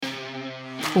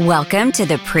Welcome to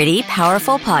the Pretty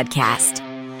Powerful Podcast,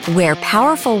 where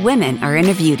powerful women are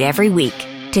interviewed every week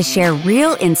to share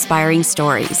real inspiring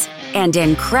stories and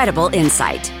incredible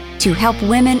insight to help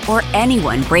women or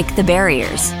anyone break the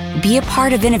barriers, be a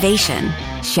part of innovation,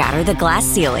 shatter the glass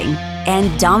ceiling,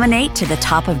 and dominate to the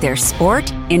top of their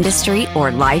sport, industry,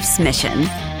 or life's mission.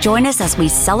 Join us as we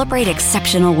celebrate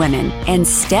exceptional women and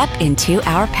step into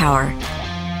our power.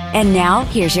 And now,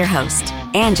 here's your host,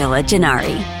 Angela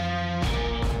Gennari.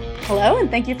 Hello,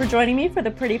 and thank you for joining me for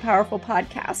the Pretty Powerful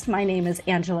Podcast. My name is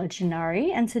Angela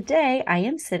Gennari, and today I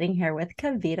am sitting here with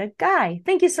Kavitta Ghai.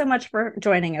 Thank you so much for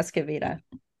joining us, Kavitta.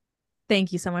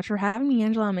 Thank you so much for having me,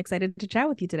 Angela. I'm excited to chat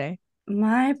with you today.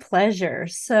 My pleasure.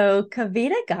 So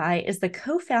Kavitta Ghai is the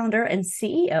co-founder and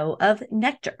CEO of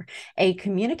Nectir, a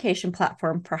communication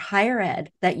platform for higher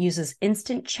ed that uses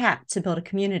instant chat to build a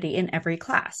community in every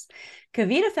class.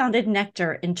 Kavitta founded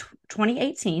Nectir in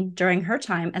 2018 during her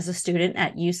time as a student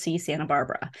at UC Santa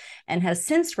Barbara and has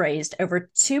since raised over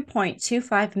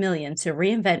 $2.25 million to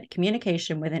reinvent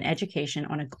communication within education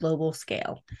on a global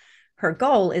scale. Her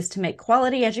goal is to make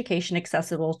quality education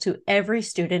accessible to every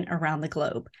student around the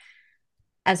globe.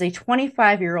 As a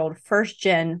 25-year-old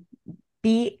first-gen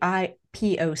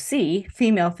BIPOC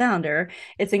female founder,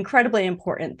 it's incredibly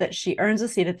important that she earns a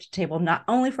seat at the table not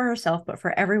only for herself, but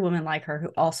for every woman like her who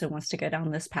also wants to go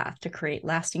down this path to create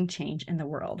lasting change in the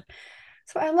world.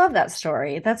 So I love that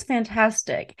story. That's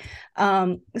fantastic.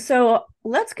 So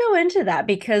let's go into that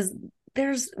because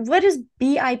what is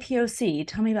BIPOC?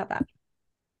 Tell me about that.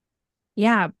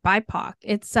 Yeah, BIPOC.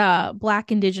 It's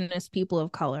Black, Indigenous, people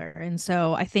of color. And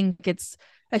so I think it's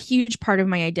a huge part of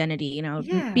my identity. You know,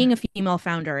 being a female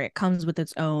founder, it comes with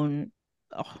its own,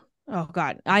 oh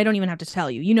God, I don't even have to tell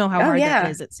you. You know how hard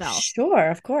that is itself. Sure,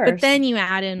 of course. But then you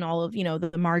add in all of,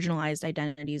 the marginalized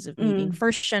identities of me being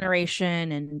first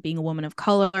generation and being a woman of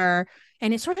color.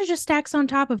 And it sort of just stacks on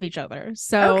top of each other.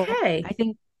 So I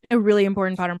think a really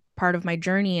important part of my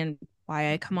journey and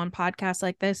why I come on podcasts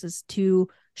like this is to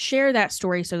share that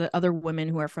story so that other women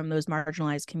who are from those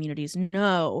marginalized communities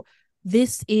know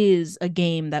this is a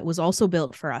game that was also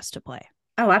built for us to play.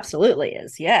 Oh, absolutely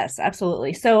is. Yes,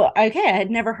 absolutely. So, okay, I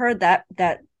had never heard that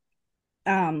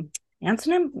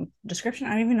antonym description.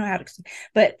 I don't even know how to,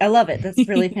 but I love it. That's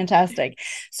really fantastic.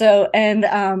 So,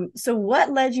 so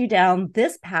what led you down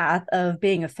this path of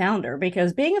being a founder?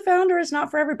 Because being a founder is not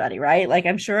for everybody, right? Like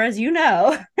I'm sure, as you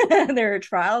know, there are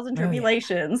trials and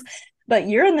tribulations. But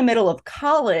you're in the middle of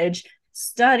college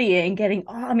studying,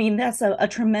 that's a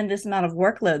tremendous amount of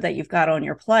workload that you've got on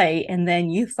your plate. And then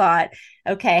you thought,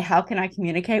 okay, how can I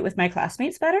communicate with my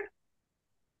classmates better?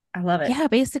 I love it. Yeah,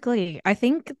 basically. I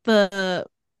think the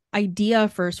idea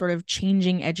for sort of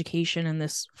changing education in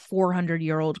this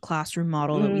 400-year-old classroom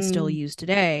model that we still use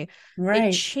today,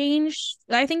 it changed.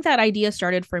 I think that idea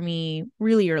started for me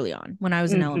really early on when I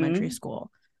was in elementary school.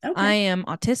 Okay. I am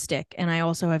autistic and I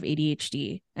also have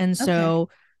ADHD. And so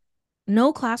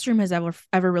no classroom has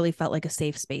ever really felt like a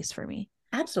safe space for me.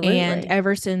 Absolutely. And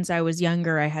ever since I was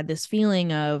younger, I had this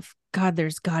feeling of, God,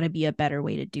 there's got to be a better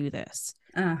way to do this.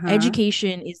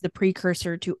 Education is the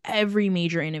precursor to every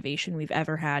major innovation we've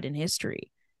ever had in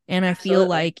history. And I feel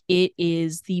like it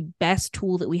is the best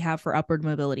tool that we have for upward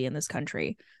mobility in this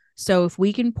country. So if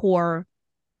we can pour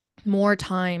more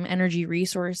time, energy,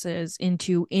 resources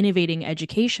into innovating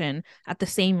education at the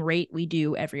same rate we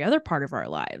do every other part of our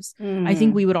lives, I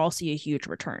think we would all see a huge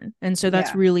return. And so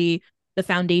that's really the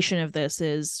foundation of this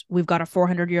is we've got a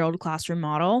 400-year-old classroom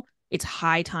model. It's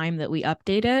high time that we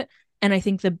update it. And I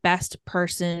think the best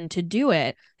person to do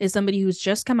it is somebody who's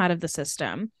just come out of the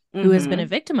system, who has been a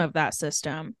victim of that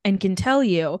system and can tell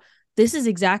you, this is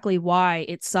exactly why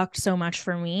it sucked so much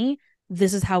for me.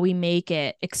 This is how we make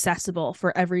it accessible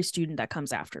for every student that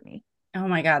comes after me. Oh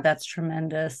my God, that's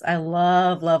tremendous. I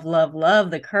love, love, love,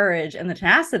 love the courage and the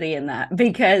tenacity in that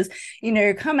because,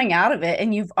 you're coming out of it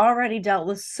and you've already dealt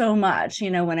with so much,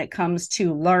 when it comes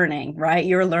to learning, right?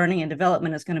 Your learning and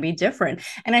development is going to be different.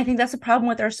 And I think that's the problem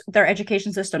with their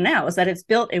education system now is that it's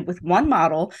built with one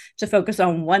model to focus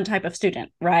on one type of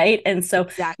student, right? And so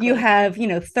you have,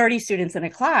 30 students in a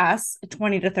class,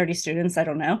 20 to 30 students, I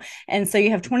don't know. And so you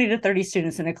have 20 to 30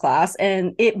 students in a class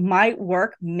and it might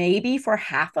work maybe for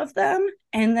half of them.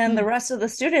 And then the rest of the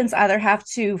students either have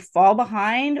to fall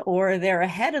behind or they're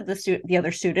ahead of the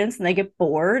other students and they get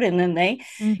bored and then they,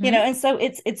 and so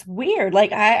it's weird.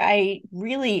 Like I'm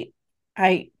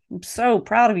so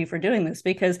proud of you for doing this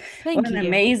because what an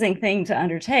amazing thing to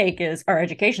undertake is our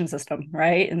education system.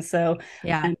 Right. And so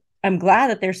I'm glad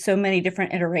that there's so many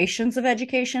different iterations of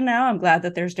education now. I'm glad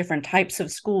that there's different types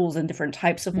of schools and different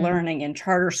types of learning and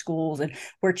charter schools, and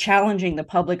we're challenging the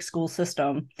public school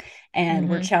system, and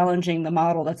we're challenging the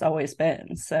model that's always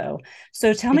been. So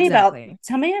tell me about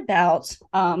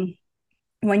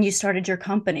when you started your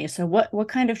company. So what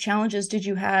kind of challenges did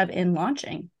you have in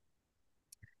launching?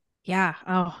 Yeah.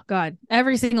 Oh God.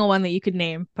 Every single one that you could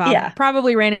name. Yeah.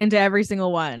 Probably ran into every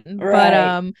single one. Right.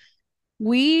 But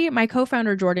my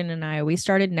co-founder Jordan and I, we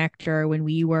started Nectar when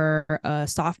we were a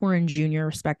sophomore and junior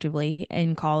respectively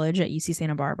in college at UC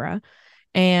Santa Barbara.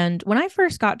 And when I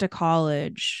first got to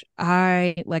college,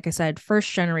 like I said,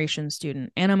 first generation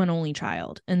student, and I'm an only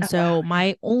child. And so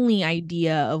my only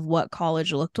idea of what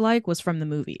college looked like was from the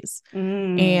movies.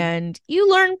 And you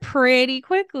learn pretty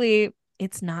quickly,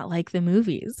 it's not like the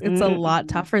movies. It's a lot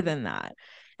tougher than that.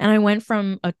 And I went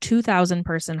from a 2,000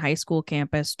 person high school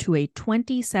campus to a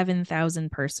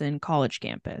 27,000 person college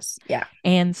campus. Yeah.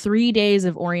 And 3 days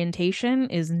of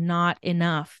orientation is not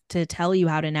enough to tell you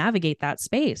how to navigate that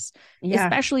space,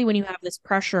 especially when you have this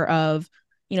pressure of,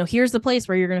 here's the place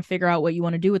where you're going to figure out what you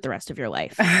want to do with the rest of your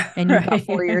life. And you've got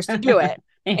 4 years to do it.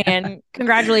 And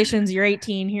congratulations, you're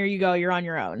 18. Here you go. You're on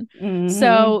your own.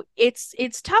 So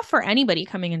it's tough for anybody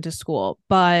coming into school.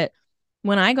 But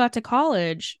when I got to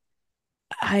college,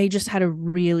 I just had a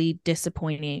really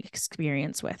disappointing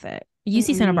experience with it.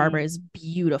 UC Santa Barbara is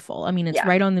beautiful. I mean, it's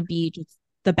right on the beach. It's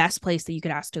the best place that you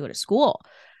could ask to go to school.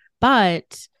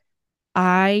 But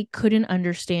I couldn't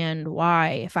understand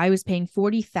why, if I was paying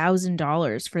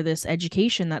 $40,000 for this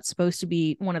education that's supposed to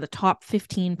be one of the top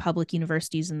 15 public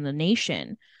universities in the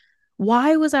nation,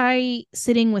 why was I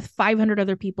sitting with 500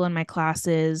 other people in my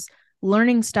classes,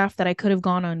 learning stuff that I could have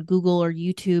gone on Google or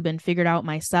YouTube and figured out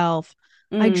myself?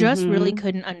 I just really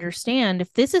couldn't understand,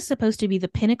 if this is supposed to be the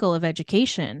pinnacle of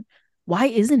education, why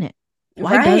isn't it?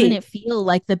 Why doesn't it feel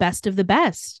like the best of the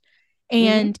best?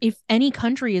 And if any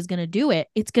country is going to do it,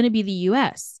 it's going to be the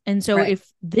US. And so if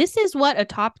this is what a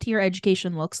top tier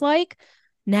education looks like,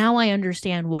 now I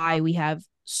understand why we have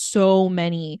so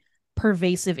many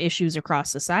pervasive issues across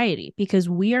society, because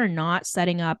we are not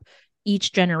setting up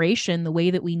each generation the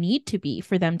way that we need to be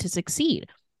for them to succeed.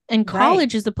 And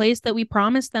college is the place that we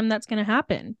promised them that's going to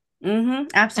happen. Absolutely.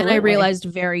 And I realized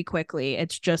very quickly,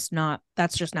 that's just not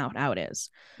how it is.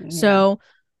 So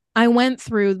I went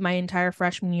through my entire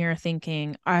freshman year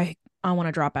thinking, I want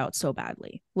to drop out so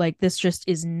badly. Like, this just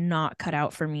is not cut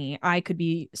out for me. I could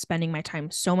be spending my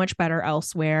time so much better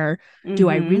elsewhere. Do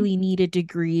I really need a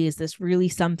degree? Is this really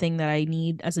something that I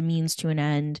need as a means to an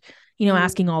end?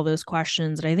 Asking all those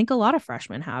questions that I think a lot of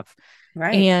freshmen have.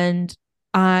 Right. And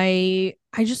I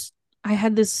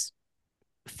had this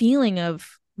feeling of,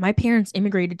 my parents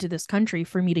immigrated to this country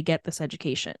for me to get this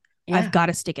education. I've got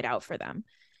to stick it out for them.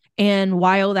 And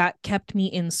while that kept me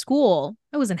in school,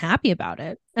 I wasn't happy about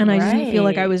it. And I didn't feel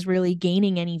like I was really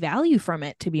gaining any value from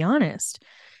it, to be honest.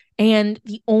 And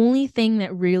the only thing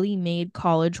that really made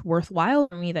college worthwhile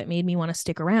for me, that made me want to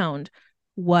stick around,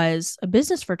 was a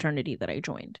business fraternity that I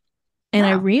joined. And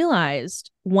I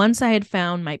realized, once I had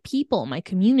found my people, my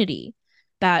community,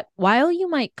 that while you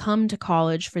might come to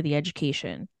college for the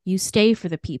education, you stay for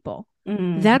the people.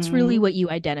 That's really what you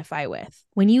identify with.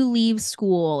 When you leave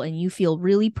school and you feel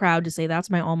really proud to say, that's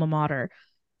my alma mater,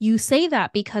 you say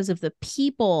that because of the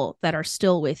people that are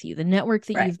still with you, the network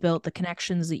that you've built, the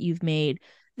connections that you've made.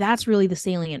 That's really the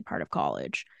salient part of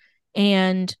college.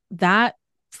 And that,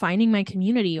 finding my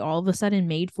community, all of a sudden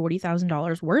made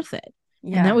 $40,000 worth it.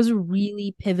 And that was a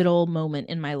really pivotal moment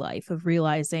in my life of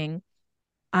realizing,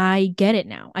 I get it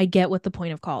now. I get what the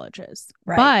point of college is.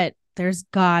 But there's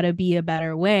gotta be a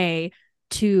better way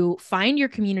to find your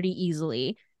community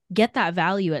easily, get that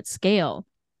value at scale,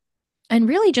 and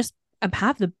really just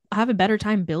have a better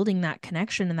time building that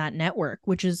connection and that network,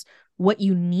 which is what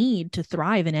you need to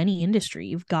thrive in any industry.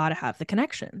 You've got to have the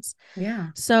connections.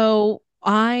 So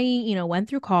I, went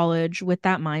through college with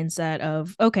that mindset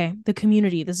of, okay, the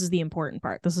community, this is the important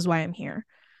part. This is why I'm here.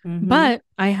 But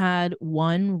I had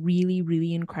one really,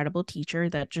 really incredible teacher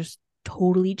that just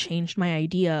totally changed my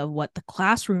idea of what the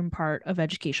classroom part of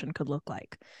education could look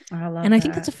like. I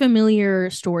think that's a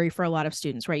familiar story for a lot of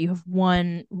students, right? You have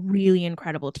one really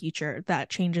incredible teacher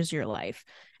that changes your life.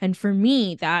 And for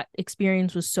me, that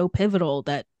experience was so pivotal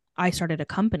that I started a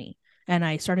company and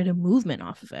I started a movement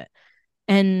off of it.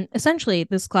 And essentially,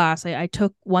 this class I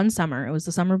took one summer. It was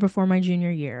the summer before my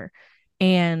junior year.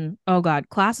 And oh God,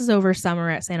 classes over summer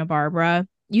at Santa Barbara,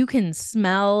 You can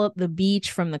smell the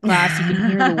beach from the class. You can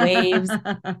hear the waves.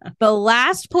 The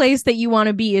last place that you want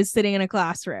to be is sitting in a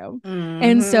classroom.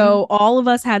 And so all of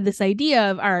us had this idea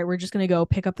of, all right, we're just going to go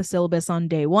pick up the syllabus on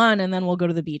day one, and then we'll go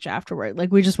to the beach afterward.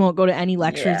 Like, we just won't go to any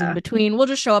lectures in between. We'll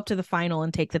just show up to the final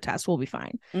and take the test. We'll be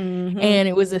fine. And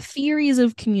it was a theories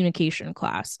of communication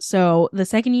class. So the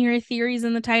second you hear theories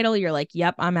in the title, you're like,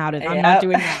 yep, I'm out of it. I'm not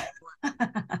doing that.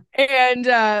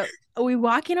 And we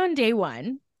walk in on day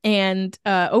one. And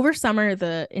over summer,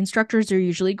 the instructors are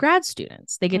usually grad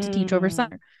students. They get to teach over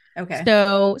summer. Okay.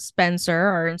 So Spencer,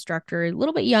 our instructor, a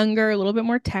little bit younger, a little bit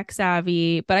more tech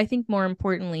savvy, but I think more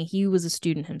importantly, he was a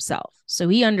student himself. So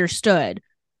he understood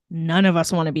none of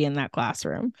us want to be in that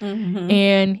classroom.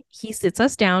 And he sits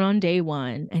us down on day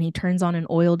one, and he turns on an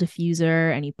oil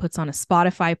diffuser, and he puts on a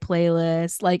Spotify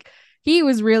playlist. Like, he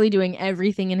was really doing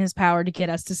everything in his power to get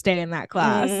us to stay in that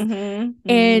class.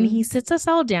 And he sits us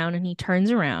all down, and he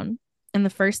turns around. And the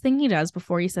first thing he does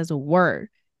before he says a word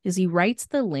is he writes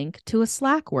the link to a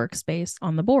Slack workspace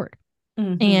on the board.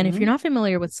 And if you're not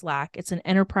familiar with Slack, it's an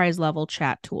enterprise level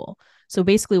chat tool. So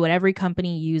basically what every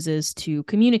company uses to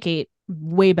communicate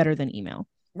way better than email.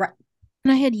 Right.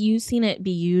 And I had seen it be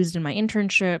used in my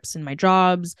internships and my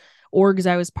jobs, orgs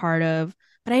I was part of,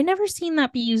 but I had never seen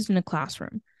that be used in a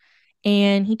classroom.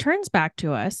 And he turns back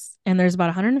to us, and there's about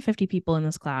 150 people in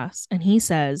this class. And he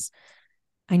says,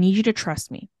 I need you to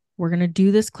trust me. We're going to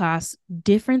do this class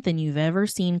different than you've ever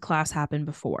seen class happen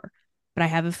before. But I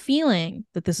have a feeling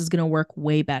that this is going to work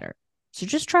way better. So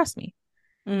just trust me.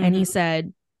 And he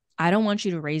said, I don't want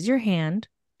you to raise your hand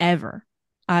ever.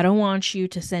 I don't want you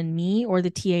to send me or the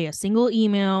TA a single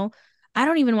email. I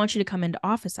don't even want you to come into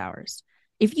office hours.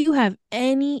 If you have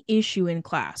any issue in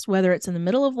class, whether it's in the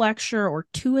middle of lecture or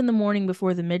 2 a.m.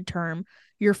 before the midterm,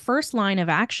 your first line of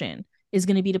action is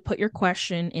going to be to put your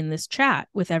question in this chat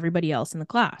with everybody else in the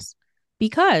class.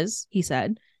 Because, he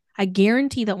said, I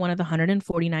guarantee that one of the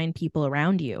 149 people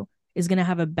around you is going to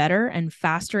have a better and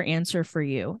faster answer for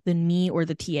you than me or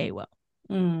the TA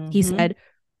will. He said,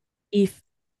 if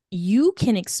you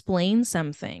can explain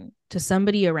something to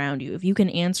somebody around you, if you can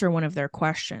answer one of their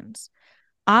questions,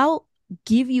 I'll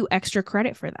give you extra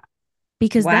credit for that,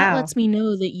 because that lets me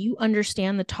know that you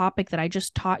understand the topic that I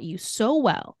just taught you so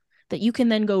well that you can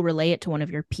then go relay it to one of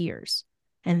your peers.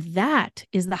 And that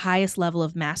is the highest level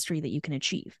of mastery that you can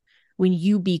achieve when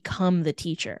you become the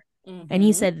teacher. And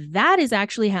he said, that is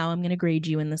actually how I'm going to grade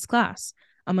you in this class.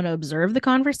 I'm going to observe the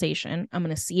conversation. I'm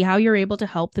going to see how you're able to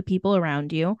help the people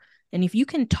around you. And if you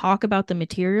can talk about the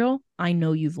material, I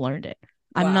know you've learned it.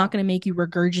 I'm not going to make you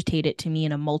regurgitate it to me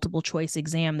in a multiple choice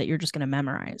exam that you're just going to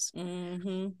memorize.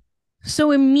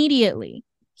 So immediately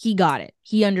he got it.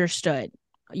 He understood.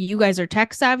 You guys are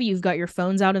tech savvy. You've got your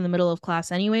phones out in the middle of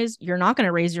class anyways. You're not going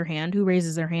to raise your hand. Who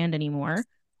raises their hand anymore?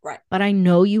 Right. But I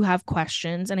know you have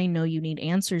questions, and I know you need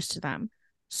answers to them.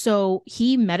 So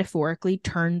he metaphorically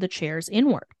turned the chairs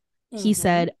inward. He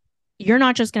said, you're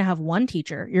not just going to have one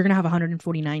teacher. You're going to have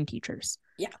 149 teachers.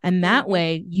 Yeah. And that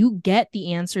way you get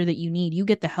the answer that you need. You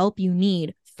get the help you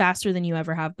need faster than you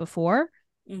ever have before.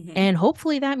 And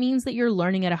hopefully that means that you're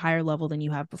learning at a higher level than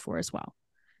you have before as well.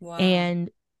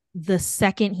 And the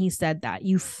second he said that,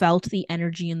 you felt the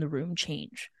energy in the room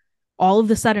change. All of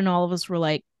a sudden, all of us were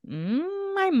like,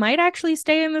 I might actually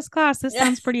stay in this class. This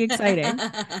sounds pretty exciting.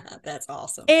 That's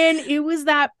awesome. And it was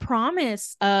that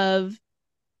promise of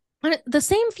the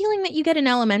same feeling that you get in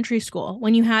elementary school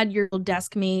when you had your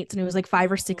desk mates and it was like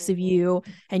 5 or 6 of you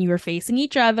and you were facing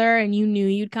each other and you knew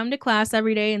you'd come to class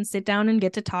every day and sit down and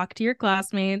get to talk to your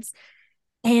classmates.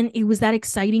 And it was that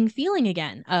exciting feeling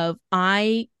again of,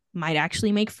 I might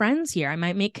actually make friends here. I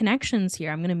might make connections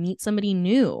here. I'm going to meet somebody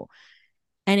new.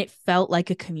 And it felt like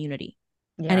a community.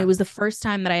 And it was the first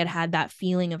time that I had had that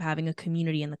feeling of having a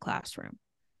community in the classroom.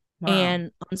 And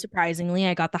unsurprisingly,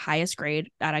 I got the highest grade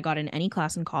that I got in any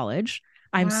class in college.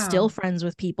 I'm still friends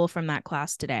with people from that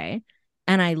class today.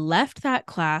 And I left that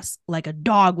class like a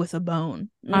dog with a bone.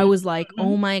 I was like,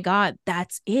 oh my God,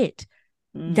 that's it.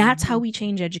 That's how we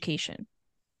change education.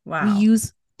 We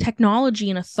use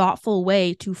technology in a thoughtful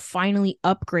way to finally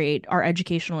upgrade our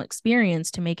educational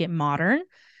experience to make it modern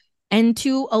and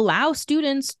to allow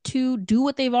students to do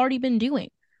what they've already been doing.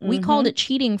 We called it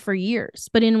cheating for years,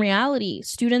 but in reality,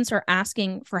 students are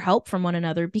asking for help from one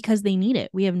another because they need it.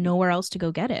 We have nowhere else to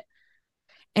go get it.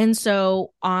 And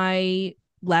so I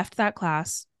left that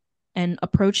class and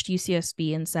approached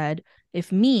UCSB and said,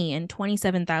 if me and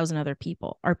 27,000 other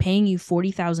people are paying you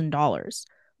 $40,000,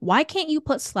 why can't you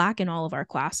put Slack in all of our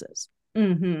classes?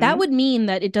 That would mean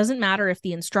that it doesn't matter if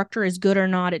the instructor is good or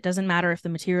not. It doesn't matter if the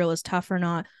material is tough or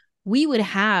not. We would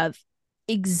have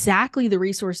exactly the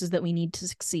resources that we need to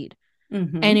succeed.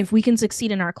 And if we can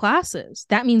succeed in our classes,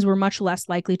 that means we're much less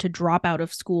likely to drop out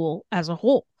of school as a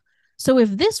whole. So if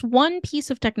this one piece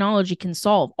of technology can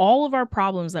solve all of our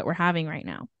problems that we're having right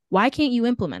now, why can't you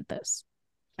implement this?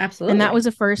 Absolutely. And that was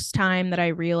the first time that I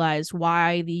realized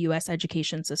why the US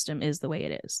education system is the way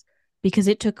it is. Because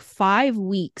it took 5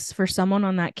 weeks for someone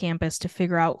on that campus to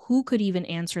figure out who could even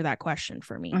answer that question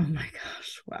for me. Oh my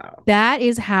gosh. Wow. That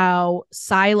is how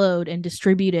siloed and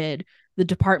distributed the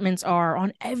departments are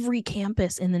on every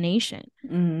campus in the nation.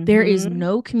 There is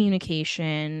no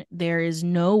communication. There is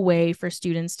no way for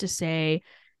students to say,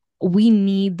 we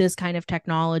need this kind of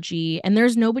technology. And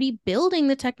there's nobody building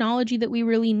the technology that we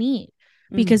really need.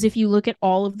 Because if you look at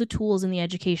all of the tools in the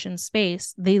education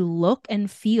space, they look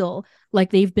and feel like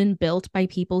they've been built by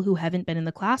people who haven't been in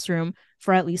the classroom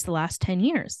for at least the last 10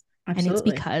 years. Absolutely. And it's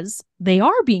because they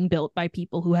are being built by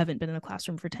people who haven't been in the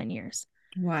classroom for 10 years.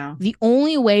 Wow. The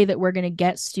only way that we're going to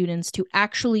get students to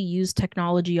actually use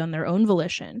technology on their own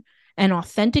volition and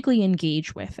authentically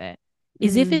engage with it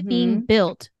is if it's being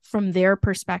built from their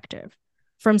perspective,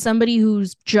 from somebody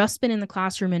who's just been in the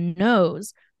classroom and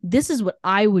knows this is what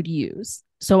I would use.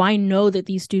 So I know that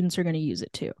these students are going to use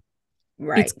it too.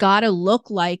 Right. It's got to look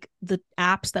like the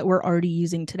apps that we're already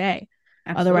using today.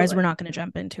 Absolutely. Otherwise, we're not going to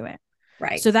jump into it.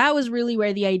 Right. So that was really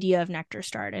where the idea of Nectar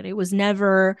started. It was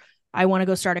never, I want to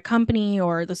go start a company,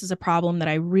 or this is a problem that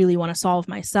I really want to solve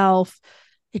myself.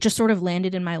 It just sort of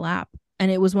landed in my lap.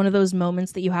 And it was one of those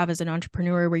moments that you have as an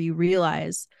entrepreneur where you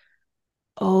realize,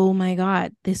 oh my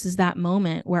God, this is that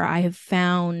moment where I have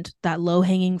found that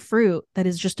low-hanging fruit that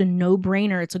is just a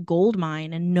no-brainer. It's a gold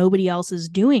mine and nobody else is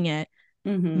doing it.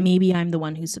 Maybe I'm the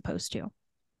one who's supposed to.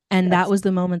 And that was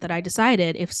the moment that I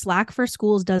decided if Slack for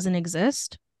Schools doesn't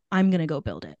exist, I'm going to go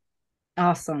build it.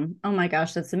 Awesome. Oh my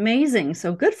gosh, that's amazing.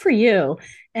 So good for you.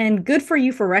 And good for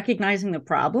you for recognizing the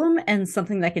problem and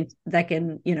something that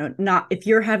can, not, if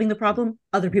you're having the problem,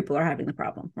 other people are having the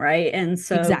problem. Right. And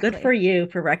so Good for you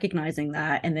for recognizing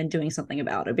that and then doing something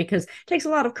about it, because it takes a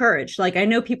lot of courage. Like, I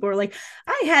know people are like,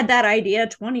 I had that idea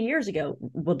 20 years ago.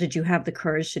 Well, did you have the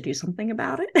courage to do something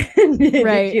about it?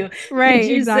 Right. Did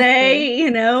you say,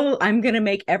 I'm going to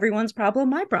make everyone's problem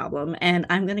my problem and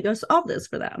I'm going to go solve this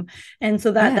for them. And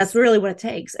so that's really what it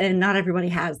takes. And not everybody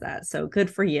has that. So good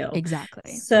for you.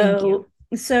 Exactly.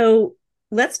 So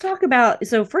let's talk about,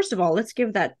 first of all, let's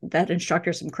give that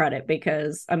instructor some credit,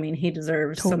 because he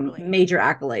deserves some major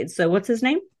accolades. So what's his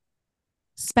name?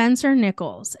 Spencer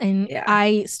Nichols. And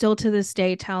I still to this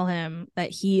day tell him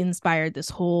that he inspired this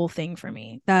whole thing for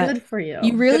me. That good for you.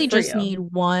 You really just need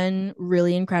one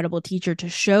really incredible teacher to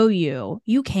show you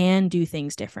can do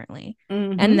things differently.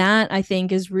 And that, I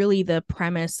think, is really the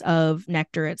premise of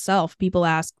Nectar itself. People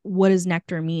ask, what does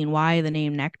Nectar mean? Why the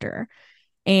name Nectar?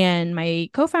 And my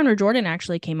co-founder Jordan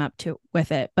actually came up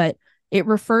with it, but it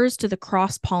refers to the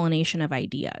cross-pollination of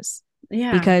ideas.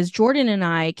 Yeah. Because Jordan and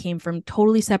I came from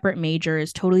totally separate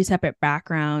majors, totally separate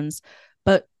backgrounds,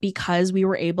 but because we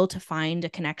were able to find a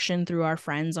connection through our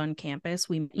friends on campus,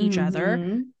 we met each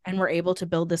other and were able to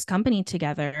build this company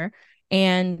together.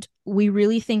 And we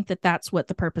really think that that's what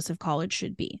the purpose of college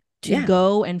should be, to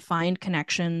go and find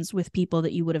connections with people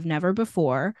that you would have never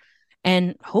before.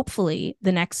 And hopefully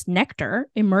the next Nectar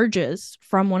emerges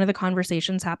from one of the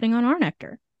conversations happening on our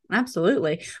Nectar.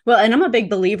 Absolutely. Well, and I'm a big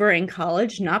believer in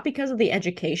college, not because of the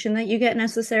education that you get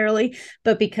necessarily,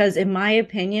 but because, in my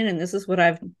opinion, and this is what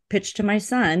I've pitched to my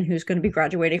son, who's going to be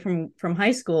graduating from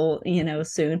high school,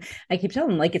 soon. I keep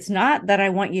telling him, like, it's not that I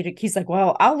want you to, he's like,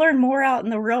 well, I'll learn more out in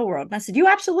the real world. And I said, you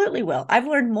absolutely will. I've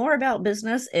learned more about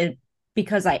business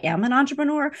because I am an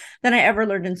entrepreneur than I ever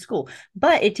learned in school.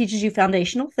 But it teaches you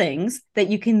foundational things that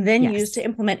you can then use to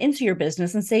implement into your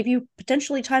business and save you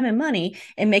potentially time and money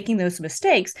in making those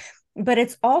mistakes. But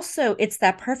it's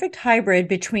that perfect hybrid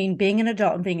between being an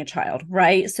adult and being a child,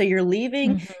 right? So you're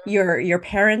leaving your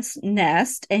parents'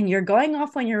 nest and you're going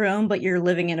off on your own, but you're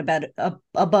living in a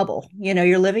bubble.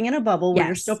 You're living in a bubble where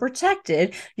you're still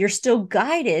protected, you're still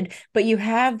guided, but you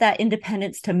have that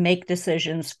independence to make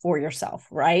decisions for yourself,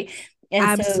 right? And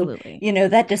absolutely. So,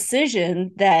 that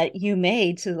decision that you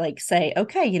made to, like, say,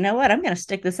 okay, you know what, I'm going to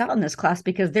stick this out in this class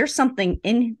because there's something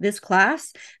in this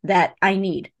class that I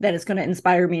need, that is going to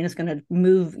inspire me and it's going to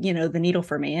move, the needle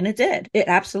for me. And it did. It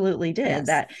absolutely did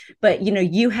that. But,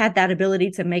 you had that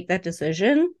ability to make that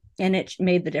decision and it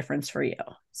made the difference for you.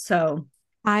 So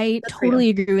I totally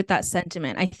agree with that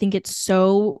sentiment. I think it's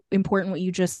so important what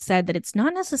you just said, that it's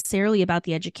not necessarily about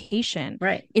the education.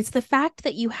 Right. It's the fact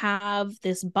that you have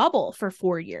this bubble for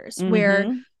 4 years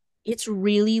where it's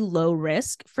really low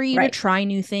risk for you to try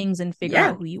new things and figure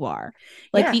out who you are.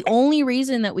 Like the only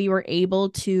reason that we were able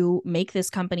to make this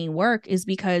company work is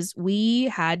because we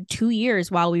had 2 years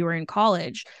while we were in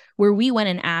college where we went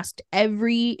and asked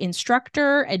every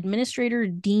instructor, administrator,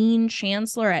 dean,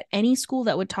 chancellor at any school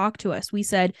that would talk to us. We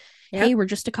said, hey, we're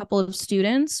just a couple of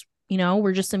students. You know,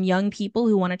 we're just some young people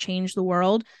who want to change the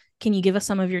world. Can you give us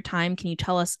some of your time? Can you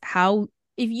tell us how,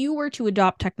 if you were to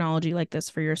adopt technology like this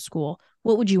for your school,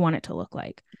 what would you want it to look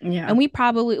like? Yeah. And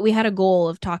we had a goal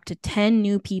of talk to 10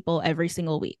 new people every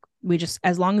single week. We just,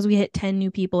 as long as we hit 10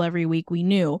 new people every week, we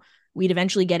knew we'd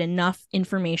eventually get enough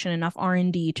information, enough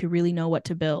R&D to really know what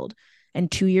to build.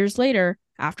 And 2 years later,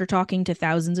 after talking to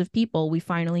thousands of people, we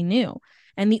finally knew.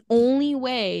 And the only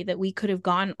way that we could have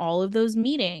gotten all of those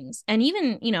meetings and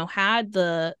even, you know, had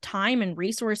the time and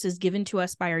resources given to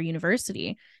us by our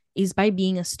university is by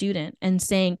being a student and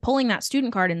saying, pulling that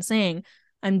student card and saying,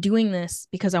 I'm doing this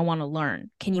because I want to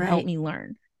learn. Can you help me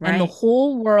learn? And the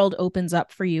whole world opens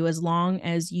up for you as long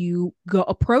as you go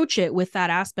approach it with that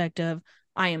aspect of,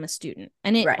 I am a student.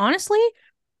 And it honestly,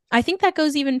 I think that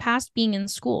goes even past being in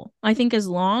school. I think as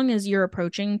long as you're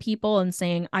approaching people and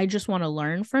saying, I just want to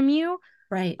learn from you.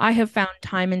 I have found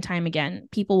time and time again,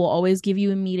 people will always give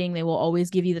you a meeting. They will always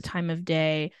give you the time of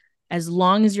day. As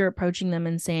long as you're approaching them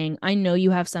and saying, I know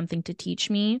you have something to teach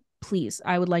me, please,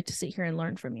 I would like to sit here and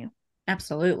learn from you.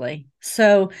 Absolutely.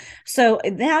 So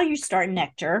now you start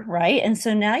Nectar, right? And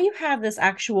so now you have this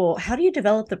actual, how do you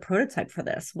develop the prototype for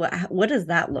this? What does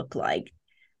that look like?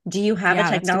 Do you have a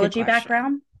technology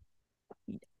background?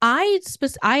 I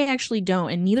actually don't,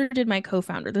 and neither did my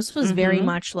co-founder. This was very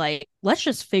much like, let's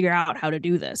just figure out how to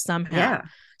do this somehow. Yeah.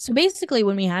 So basically,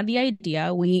 when we had the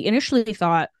idea, we initially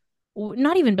thought,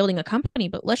 not even building a company,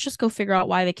 but let's just go figure out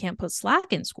why they can't put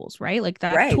Slack in schools, right? Like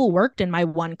that tool worked in my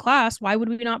one class. Why would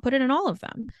we not put it in all of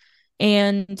them?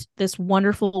 And this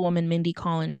wonderful woman, Mindy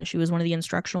Collins, she was one of the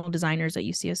instructional designers at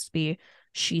UCSB.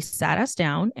 She sat us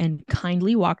down and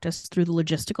kindly walked us through the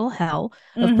logistical hell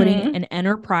of putting an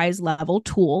enterprise level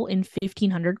tool in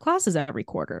 1,500 classes every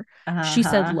quarter. She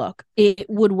said, look, it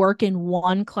would work in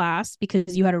one class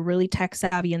because you had a really tech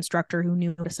savvy instructor who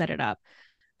knew how to set it up.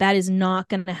 That is not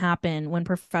going to happen when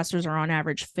professors are on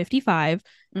average 55,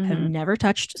 have never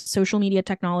touched social media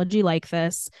technology like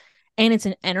this, and it's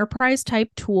an enterprise type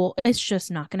tool. It's just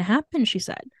not going to happen, she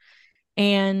said.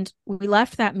 And we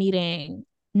left that meeting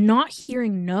not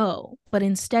hearing no, but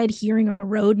instead hearing a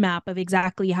roadmap of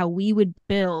exactly how we would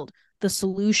build the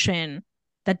solution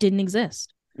that didn't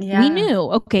exist. We knew,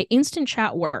 okay, instant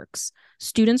chat works.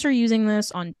 Students are using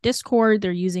this on Discord.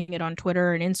 They're using it on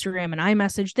Twitter and Instagram and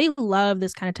iMessage. They love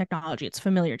this kind of technology. It's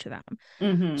familiar to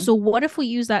them. So what if we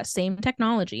use that same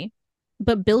technology,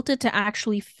 but built it to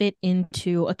actually fit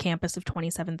into a campus of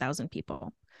 27,000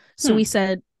 people? So we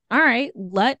said, all right,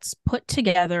 let's put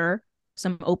together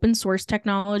some open source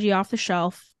technology off the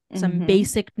shelf, some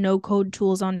basic no code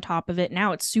tools on top of it.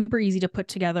 Now it's super easy to put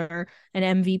together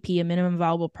an MVP, a minimum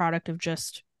viable product of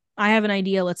just, I have an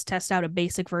idea, let's test out a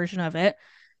basic version of it.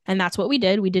 And that's what we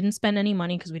did. We didn't spend any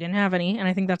money because we didn't have any. And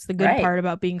I think that's the good part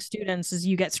about being students is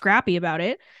you get scrappy about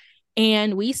it.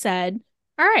 And we said,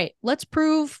 all right, let's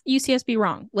prove UCSB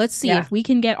wrong. Let's see if we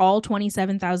can get all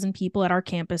 27,000 people at our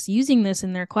campus using this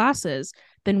in their classes,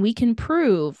 then we can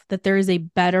prove that there is a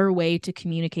better way to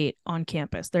communicate on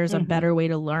campus. There's a better way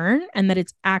to learn and that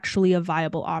it's actually a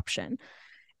viable option.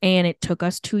 And it took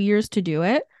us 2 years to do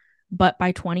it. But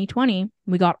by 2020,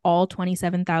 we got all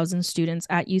 27,000 students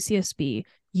at UCSB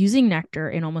using Nectar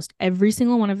in almost every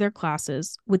single one of their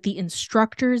classes, with the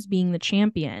instructors being the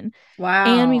champion. Wow.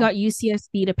 And we got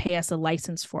UCSB to pay us a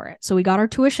license for it. So we got our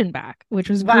tuition back, which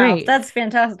was great. That's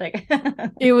fantastic.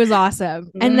 It was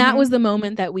awesome. And that was the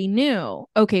moment that we knew,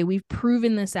 okay, we've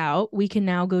proven this out. We can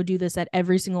now go do this at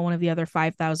every single one of the other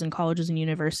 5,000 colleges and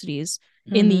universities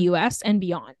in the US and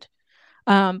beyond.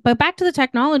 But back to the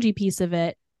technology piece of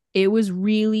it, it was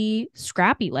really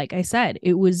scrappy. Like I said,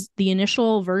 it was the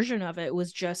initial version of it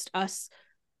was just us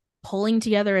pulling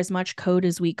together as much code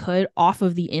as we could off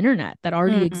of the internet that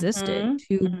already existed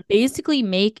to basically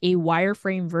make a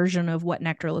wireframe version of what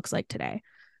Nectar looks like today.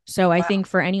 So I think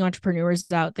for any entrepreneurs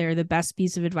out there, the best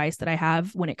piece of advice that I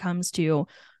have when it comes to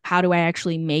how do I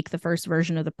actually make the first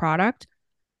version of the product,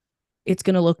 it's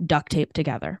going to look duct taped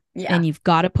together. And you've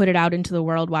got to put it out into the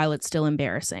world while it's still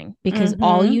embarrassing, because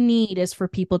all you need is for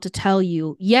people to tell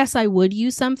you, yes, I would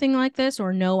use something like this,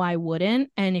 or no, I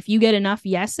wouldn't. And if you get enough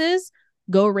yeses,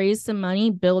 go raise some money,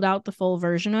 build out the full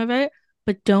version of it,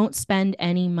 but don't spend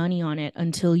any money on it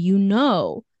until you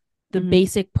know the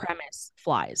basic premise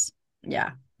flies.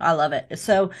 Yeah. I love it.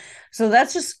 So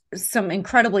that's just some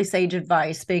incredibly sage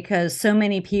advice, because so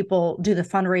many people do the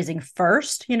fundraising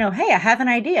first. Hey, I have an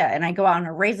idea, and I go out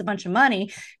and raise a bunch of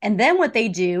money. And then what they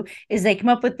do is they come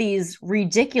up with these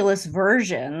ridiculous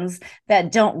versions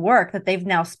that don't work, that they've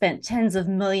now spent tens of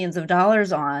millions of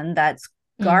dollars on. That's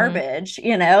garbage,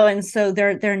 and so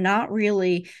they're not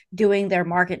really doing their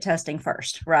market testing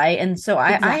first, right? And so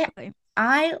Exactly.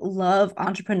 I love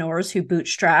entrepreneurs who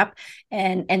bootstrap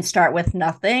and start with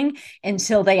nothing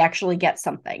until they actually get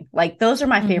something. Like, those are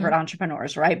my favorite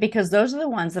entrepreneurs, right? Because those are the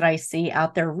ones that I see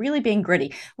out there really being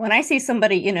gritty. When I see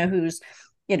somebody, who's,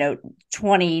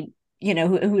 20,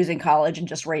 who's in college and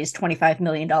just raised $25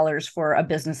 million for a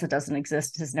business that doesn't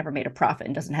exist, has never made a profit,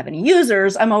 and doesn't have any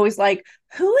users, I'm always like,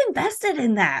 who invested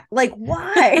in that? Like,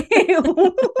 why?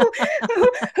 Who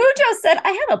just said,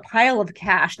 I have a pile of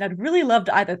cash and I'd really love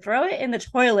to either throw it in the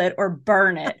toilet or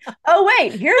burn it. Oh,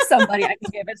 wait, here's somebody I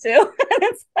can give it to. And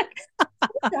it's like,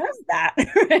 who does that?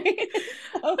 Right?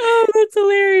 Oh, that's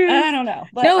hilarious. I don't know.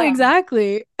 But, no,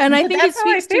 exactly. And I think that's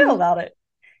how I feel about it.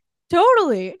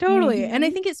 Totally. And I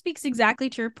think it speaks exactly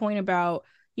to your point about,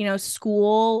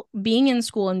 school, being in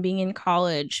school and being in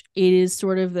college. It is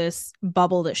sort of this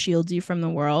bubble that shields you from the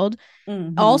world.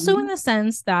 Also, in the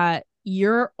sense that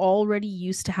you're already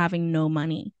used to having no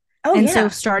money. So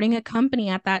starting a company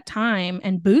at that time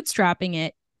and bootstrapping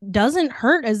it doesn't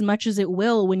hurt as much as it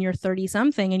will when you're 30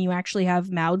 something and you actually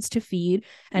have mouths to feed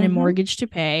and a mortgage to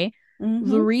pay.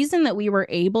 The reason that we were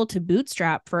able to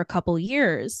bootstrap for a couple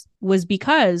years was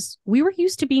because we were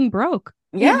used to being broke.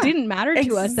 Yeah, it didn't matter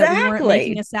to us that we weren't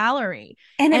making a salary.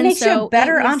 And it makes you a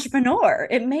better entrepreneur.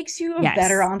 It makes you a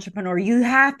better entrepreneur. You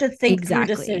have to think through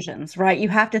decisions, right? You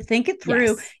have to think it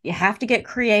through. You have to get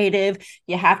creative.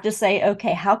 You have to say,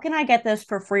 okay, how can I get this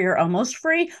for free or almost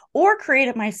free, or create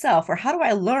it myself? Or how do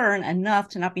I learn enough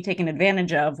to not be taken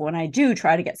advantage of when I do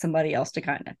try to get somebody else to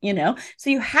kind of, so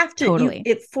you have to,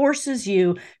 it forces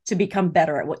you to become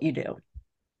better at what you do.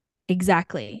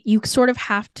 Exactly. You sort of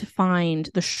have to find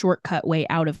the shortcut way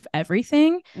out of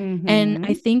everything. And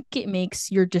I think it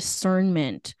makes your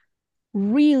discernment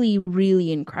really,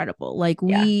 really incredible. Like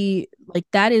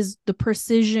that is the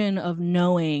precision of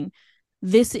knowing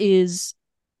this is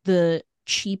the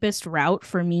cheapest route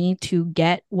for me to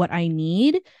get what I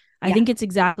need. I think it's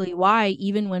exactly why,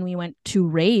 even when we went to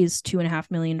raise $2.5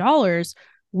 million,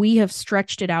 we have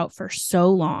stretched it out for so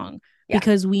long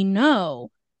because we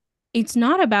know it's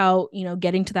not about,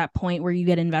 getting to that point where you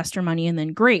get investor money and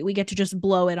then great, we get to just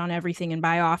blow it on everything and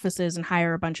buy offices and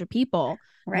hire a bunch of people.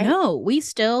 Right. No, we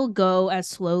still go as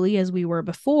slowly as we were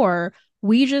before.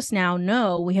 We just now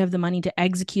know we have the money to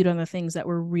execute on the things that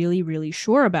we're really, really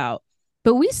sure about.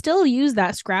 But we still use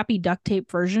that scrappy duct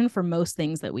tape version for most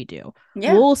things that we do.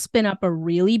 Yeah. We'll spin up a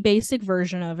really basic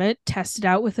version of it, test it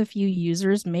out with a few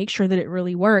users, make sure that it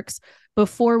really works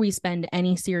before we spend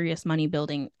any serious money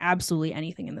building absolutely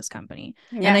anything in this company.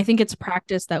 Yeah. And I think it's a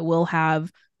practice that we'll have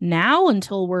now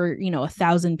until we're,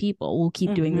 1,000 people. We'll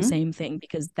keep doing the same thing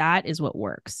because that is what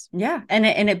works. Yeah. And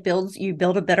you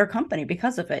build a better company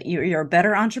because of it. You're a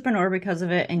better entrepreneur because of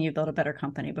it. And you build a better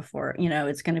company before,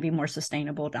 it's going to be more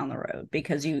sustainable down the road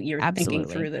because you're thinking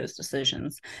through those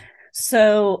decisions.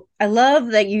 So I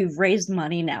love that you've raised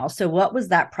money now. So what was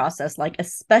that process like,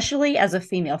 especially as a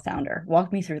female founder?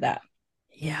 Walk me through that.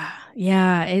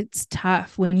 Yeah, it's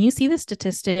tough. When you see the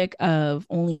statistic of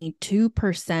only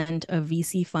 2% of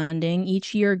VC funding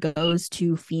each year goes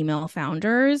to female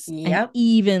founders, and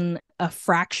even a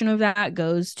fraction of that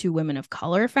goes to women of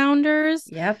color founders.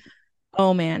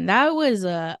 Oh man, that was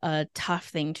a tough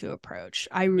thing to approach.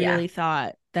 I really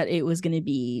thought that it was going to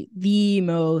be the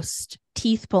most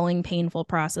teeth-pulling, painful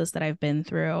process that I've been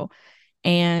through.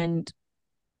 And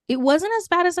it wasn't as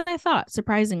bad as I thought,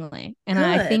 surprisingly. And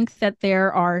I think that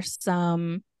there's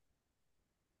some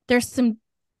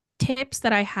tips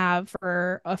that I have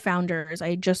for founders.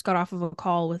 I just got off of a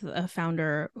call with a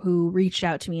founder who reached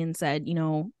out to me and said,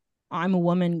 I'm a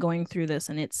woman going through this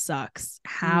and it sucks.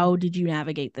 How did you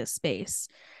navigate this space?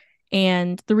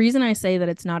 And the reason I say that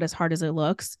it's not as hard as it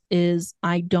looks is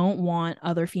I don't want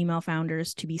other female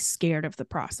founders to be scared of the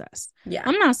process. Yeah.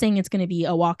 I'm not saying it's going to be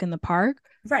a walk in the park,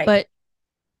 right? But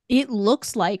it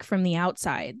looks like from the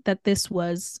outside that this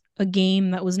was a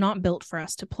game that was not built for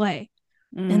us to play.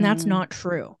 And that's not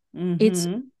true. It's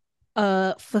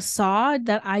a facade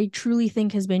that I truly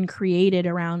think has been created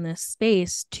around this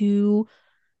space to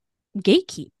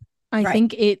gatekeep. I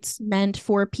think it's meant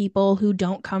for people who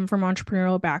don't come from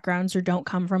entrepreneurial backgrounds or don't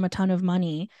come from a ton of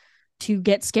money to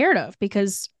get scared of,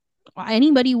 because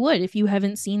anybody would. If you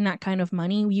haven't seen that kind of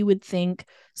money, you would think,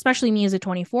 especially me as a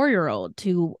 24-year-old,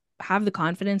 to have the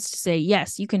confidence to say,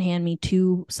 yes, you can hand me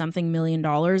 $2 million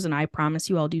and I promise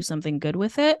you I'll do something good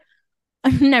with it.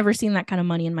 I've never seen that kind of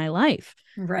money in my life.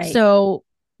 Right. So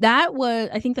that was,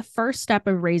 I think, the first step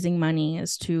of raising money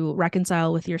is to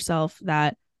reconcile with yourself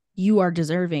that you are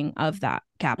deserving of that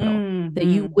capital, that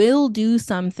you will do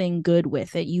something good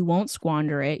with it. You won't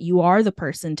squander it. You are the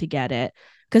person to get it,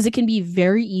 because it can be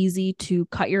very easy to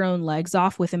cut your own legs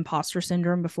off with imposter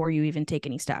syndrome before you even take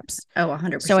any steps. Oh,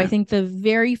 100%. So I think the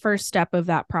very first step of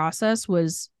that process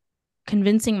was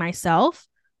convincing myself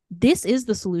this is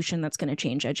the solution that's going to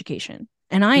change education.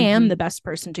 And I am the best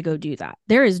person to go do that.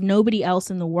 There is nobody else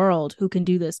in the world who can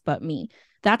do this but me.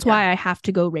 That's why I have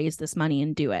to go raise this money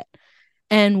and do it.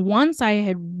 And once I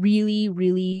had really,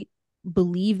 really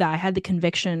believed that, I had the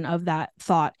conviction of that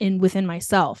thought within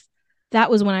myself, that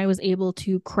was when I was able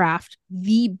to craft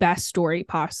the best story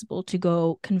possible to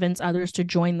go convince others to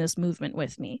join this movement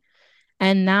with me.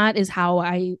 And that is how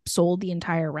I sold the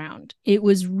entire round. It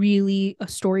was really a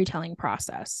storytelling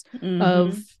process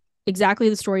of exactly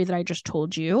the story that I just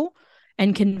told you,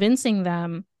 and convincing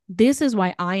them this is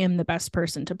why I am the best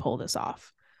person to pull this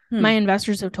off. My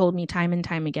investors have told me time and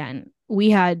time again, we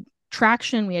had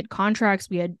traction, we had contracts,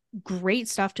 we had great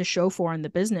stuff to show for in the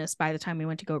business by the time we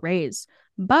went to go raise.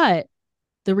 But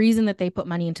the reason that they put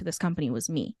money into this company was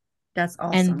me. That's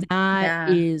awesome. And that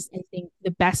is, I think,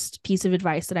 the best piece of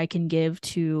advice that I can give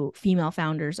to female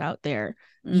founders out there.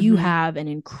 You have an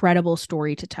incredible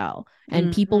story to tell,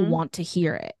 and people want to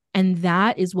hear it. And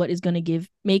that is what is going to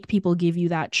make people give you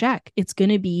that check. It's going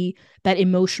to be that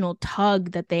emotional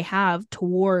tug that they have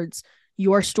towards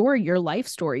your story, your life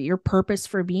story, your purpose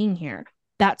for being here.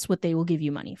 That's what they will give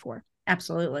you money for.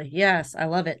 Absolutely. Yes. I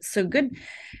love it. So good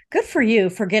for you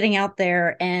for getting out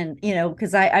there. And,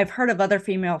 because I've heard of other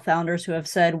female founders who have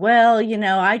said, well,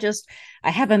 I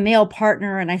have a male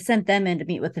partner and I sent them in to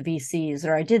meet with the VCs,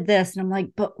 or I did this. And I'm like,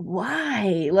 but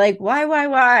why? Like,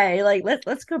 why? Like,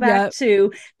 let's go back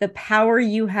to the power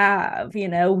you have.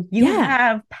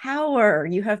 Have power.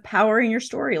 You have power in your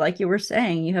story. Like you were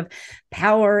saying, you have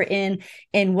power in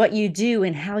what you do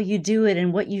and how you do it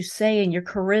and what you say and your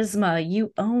charisma.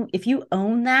 If you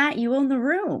own that, you own the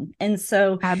room. And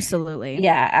so absolutely.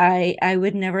 Yeah, I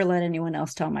would never let anyone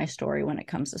else tell my story when it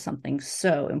comes to something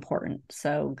so important.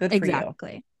 So good for you.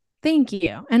 Thank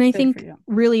you. And I think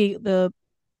really the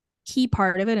key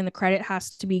part of it, and the credit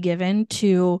has to be given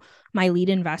to my lead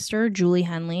investor, Julie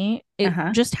Henley.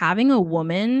 Just having a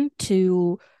woman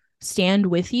to stand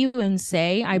with you and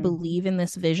say, I believe in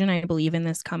this vision, I believe in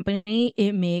this company,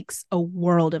 it makes a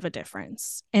world of a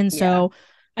difference. And so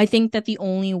I think that the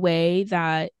only way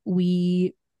that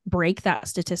we break that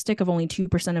statistic of only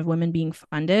 2% of women being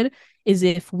funded is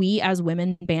if we as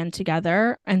women band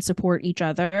together and support each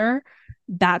other.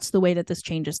 That's the way that this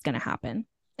change is going to happen.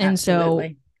 And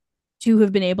Absolutely. So to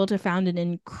have been able to found an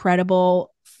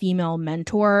incredible female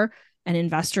mentor and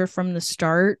investor from the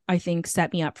start, I think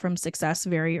set me up from success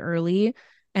very early.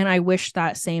 And I wish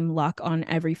that same luck on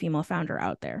every female founder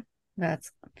out there.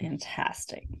 That's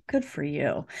fantastic. Good for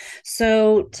you.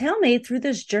 So tell me, through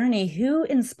this journey, who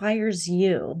inspires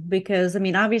you? Because,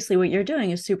 obviously what you're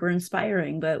doing is super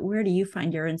inspiring, but where do you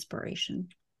find your inspiration?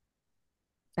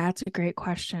 That's a great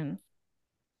question.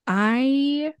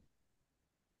 I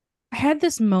had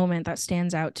this moment that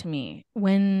stands out to me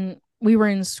when we were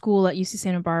in school at UC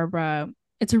Santa Barbara.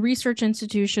 It's a research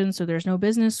institution, so there's no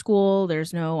business school,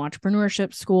 there's no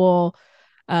entrepreneurship school,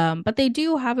 but they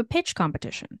do have a pitch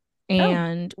competition.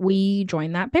 And we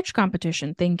joined that pitch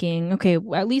competition thinking, okay,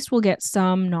 at least we'll get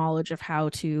some knowledge of how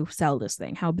to sell this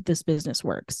thing, how this business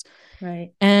works.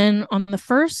 Right. And on the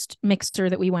first mixer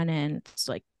that we went in, it's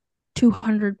like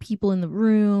 200 people in the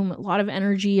room, a lot of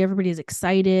energy. Everybody's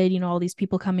excited, all these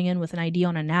people coming in with an idea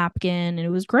on a napkin, and it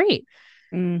was great.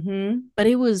 But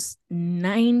it was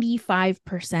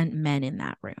 95% men in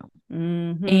that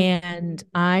room. And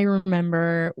I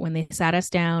remember when they sat us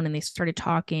down and they started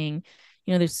talking,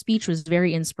 their speech was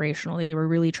very inspirational. They were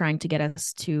really trying to get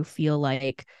us to feel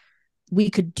like we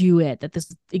could do it, that this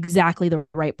is exactly the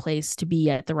right place to be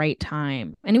at the right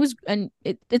time. And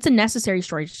it's a necessary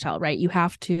story to tell, right? You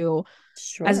have to,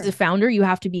 as a founder, you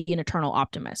have to be an eternal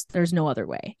optimist. There's no other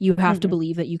way. You have to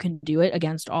believe that you can do it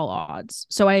against all odds.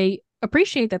 So I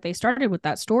appreciate that they started with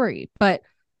that story. But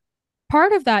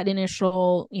part of that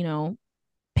initial,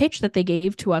 pitch that they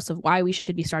gave to us of why we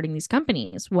should be starting these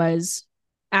companies was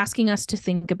asking us to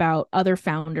think about other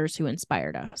founders who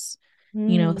inspired us.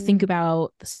 Think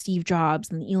about the Steve Jobs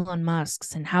and the Elon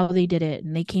Musks and how they did it.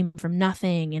 And they came from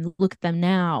nothing, and look at them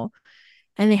now.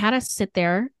 And they had us sit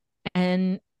there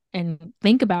and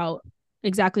think about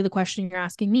exactly the question you're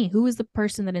asking me. Who is the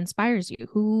person that inspires you?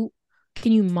 Who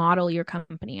can you model your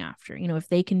company after? You know, if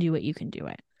they can do it, you can do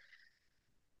it.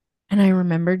 And I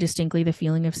remember distinctly the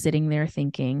feeling of sitting there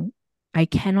thinking, I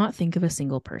cannot think of a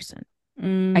single person.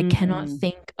 I cannot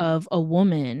think of a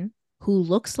woman who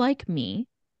looks like me,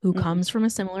 who comes from a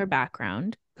similar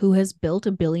background, who has built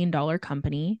 $1 billion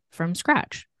company from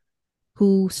scratch,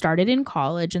 who started in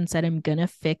college and said, I'm going to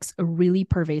fix a really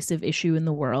pervasive issue in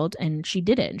the world. And she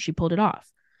did it and she pulled it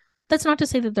off. That's not to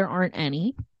say that there aren't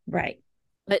any. Right.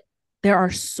 But there are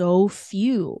so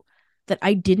few that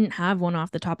I didn't have one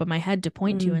off the top of my head to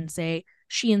point to and say,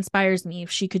 she inspires me. If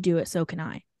she could do it, so can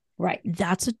I. Right.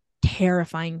 That's a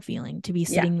terrifying feeling to be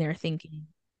sitting there thinking,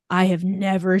 I have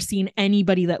never seen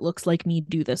anybody that looks like me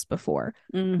do this before.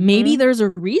 Maybe there's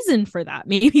a reason for that.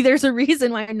 Maybe there's a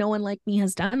reason why no one like me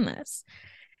has done this.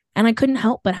 And I couldn't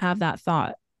help but have that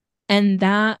thought. And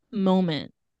that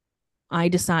moment, I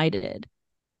decided,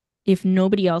 if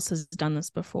nobody else has done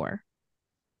this before,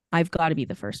 I've got to be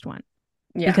the first one.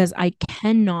 Because I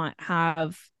cannot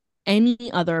have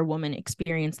any other woman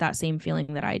experience that same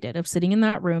feeling that I did of sitting in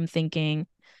that room thinking,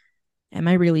 am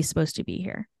I really supposed to be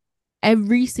here?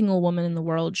 Every single woman in the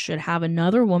world should have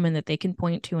another woman that they can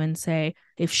point to and say,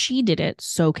 if she did it,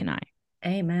 so can I.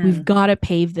 Amen. We've got to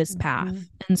pave this path.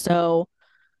 And so,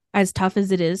 as tough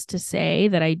as it is to say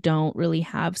that I don't really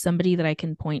have somebody that I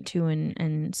can point to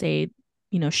and say,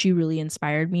 you know, she really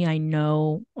inspired me, I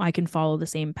know I can follow the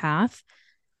same path.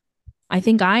 I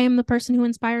think I am the person who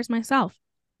inspires myself.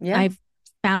 I've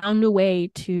found a way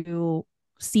to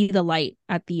see the light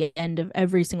at the end of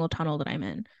every single tunnel that I'm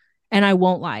in. And I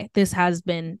won't lie, this has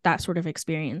been that sort of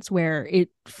experience where it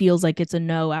feels like it's a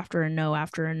no after a no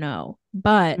after a no.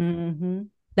 But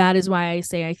that is why I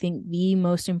say I think the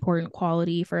most important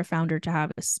quality for a founder to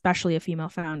have, especially a female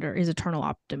founder, is eternal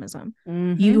optimism.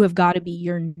 You have got to be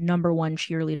your number one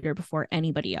cheerleader before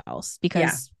anybody else,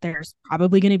 because there's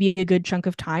probably going to be a good chunk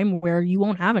of time where you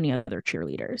won't have any other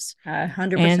cheerleaders.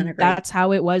 100% and agree. That's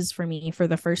how it was for me for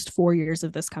the first 4 years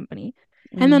of this company.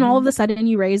 And then all of a sudden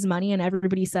you raise money and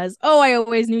everybody says, oh, I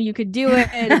always knew you could do it.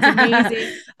 It's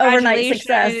amazing. Overnight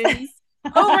success.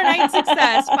 Overnight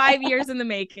success, 5 years in the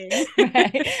making.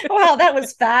 Right. Wow, that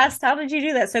was fast. How did you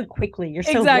do that so quickly? You're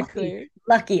so lucky.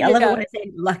 I love it when I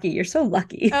say lucky. You're so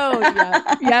lucky. Oh,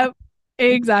 yeah. Yep.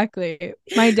 Exactly.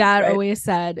 My dad always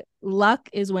said, luck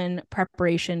is when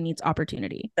preparation meets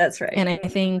opportunity. That's right. And I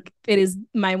think it is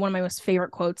one of my most favorite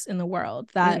quotes in the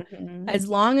world, that as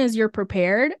long as you're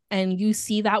prepared and you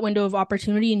see that window of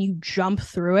opportunity and you jump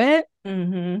through it,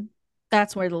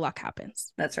 that's where the luck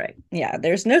happens. That's right. Yeah.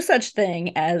 There's no such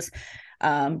thing as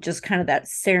just kind of that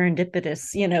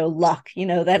serendipitous, luck,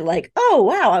 that like, oh,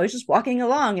 wow, I was just walking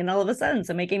along and all of a sudden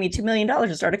somebody gave me $2 million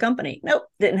to start a company. Nope,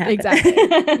 didn't happen. Exactly.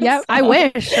 Yep. I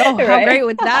wish. Oh, how great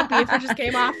would that be if it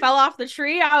just fell off the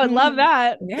tree? I would love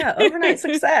that. Yeah. Overnight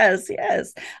success.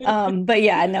 Yes. But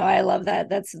yeah, no, I love that.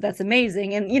 That's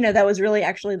amazing. And, that was really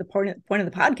actually the point of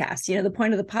the podcast. The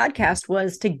point of the podcast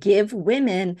was to give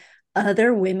women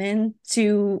other women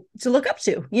to look up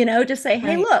to, to say,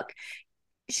 hey, look,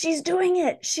 she's doing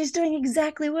it. She's doing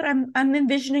exactly what I'm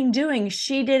envisioning doing.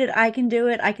 She did it. I can do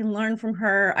it. I can learn from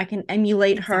her. I can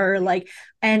emulate her. Like,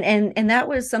 and that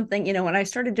was something, when I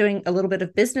started doing a little bit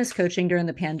of business coaching during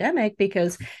the pandemic,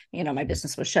 because, my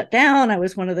business was shut down. I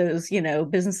was one of those,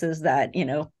 businesses that,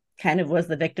 kind of was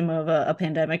the victim of a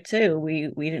pandemic too.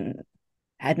 We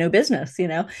had no business,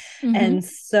 And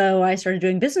so I started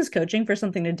doing business coaching for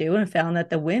something to do, and found that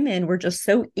the women were just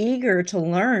so eager to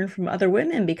learn from other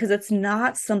women, because it's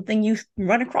not something you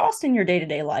run across in your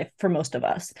day-to-day life for most of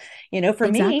us. For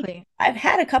me, I've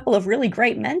had a couple of really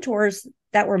great mentors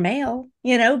that were male,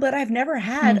 but I've never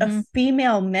had a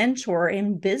female mentor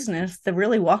in business to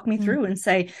really walk me through and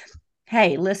say,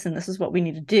 hey, listen, this is what we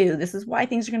need to do. This is why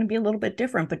things are going to be a little bit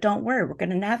different, but don't worry, we're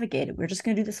going to navigate it. We're just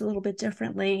going to do this a little bit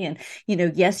differently. And,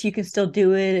 yes, you can still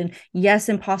do it. And yes,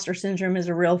 imposter syndrome is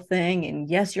a real thing. And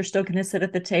yes, you're still going to sit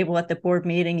at the table at the board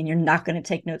meeting and you're not going to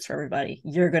take notes for everybody.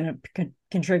 You're going to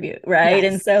contribute. Right.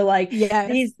 Yes. And so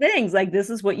these things, like, this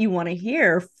is what you want to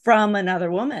hear from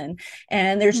another woman.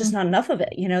 And there's just not enough of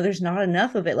it. There's not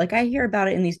enough of it. Like, I hear about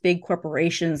it in these big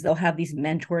corporations. They'll have these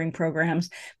mentoring programs,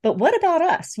 but what about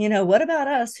us? What about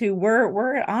us who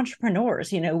we're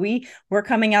entrepreneurs? We're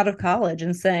coming out of college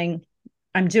and saying,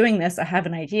 I'm doing this. I have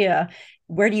an idea.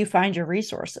 where do you find your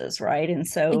resources, right? And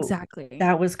so exactly,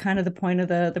 that was kind of the point of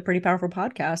the Pretty Powerful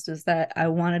podcast, is that I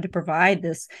wanted to provide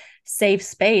this safe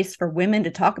space for women to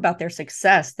talk about their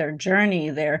success, their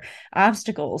journey, their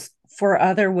obstacles for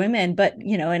other women. But,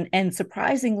 and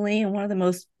surprisingly, and one of the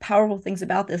most powerful things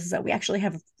about this is that we actually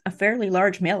have a fairly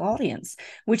large male audience,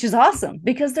 which is awesome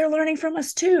because they're learning from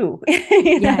us too,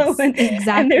 yes, exactly.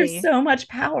 And there's so much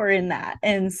power in that.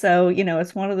 And so,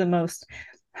 it's one of the most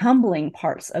humbling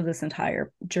parts of this entire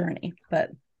journey. But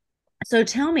so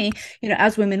tell me,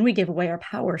 as women, we give away our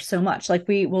power so much. Like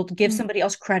we will give somebody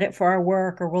else credit for our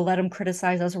work, or we'll let them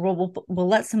criticize us, or we'll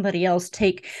let somebody else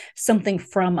take something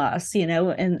from us,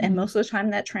 and most of the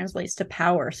time that translates to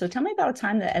power. So tell me about a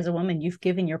time that as a woman, you've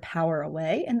given your power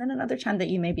away, and then another time that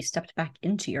you maybe stepped back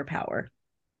into your power.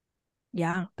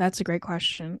 Yeah, that's a great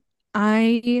question.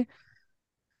 I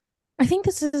think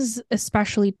this is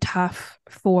especially tough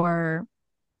for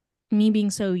me being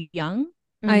so young.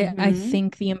 I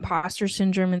think the imposter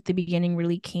syndrome at the beginning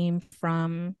really came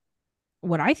from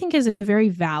what I think is a very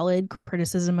valid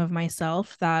criticism of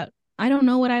myself, that I don't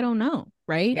know what I don't know,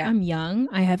 right? Yeah. I'm young.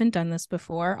 I haven't done this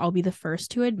before. I'll be the first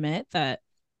to admit that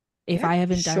if I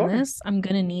haven't done this, I'm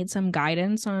going to need some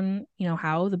guidance on,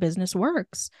 how the business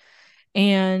works.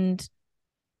 And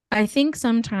I think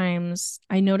sometimes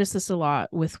I notice this a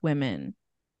lot with women.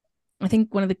 I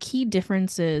think one of the key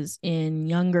differences in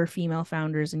younger female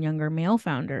founders and younger male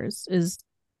founders is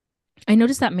I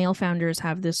notice that male founders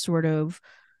have this sort of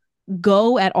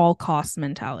go at all costs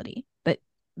mentality, that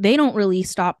they don't really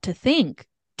stop to think,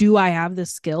 do I have the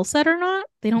skill set or not?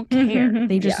 They don't care.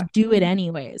 They just do it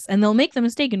anyways. And they'll make the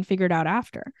mistake and figure it out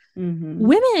after.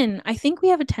 Women, I think we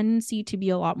have a tendency to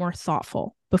be a lot more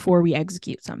thoughtful before we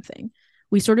execute something.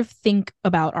 We sort of think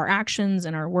about our actions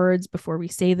and our words before we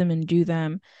say them and do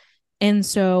them. And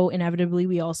so inevitably,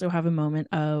 we also have a moment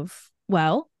of,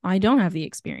 well, I don't have the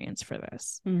experience for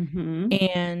this.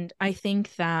 And I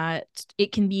think that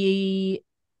it can be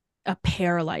a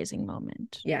paralyzing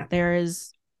moment. Yeah. There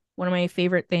is one of my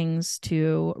favorite things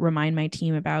to remind my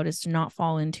team about is to not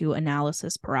fall into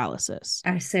analysis paralysis.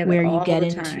 I say that where all you get the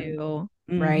into time.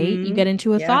 Right? You get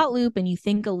into a thought loop and you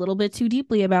think a little bit too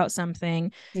deeply about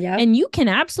something. And you can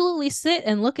absolutely sit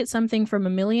and look at something from a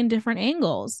million different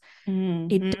angles.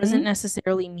 It doesn't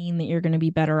necessarily mean that you're going to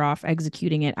be better off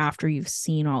executing it after you've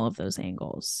seen all of those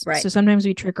angles. Right. So sometimes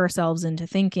we trick ourselves into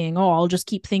thinking, oh, I'll just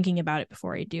keep thinking about it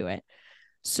before I do it.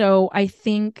 So I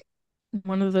think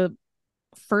one of the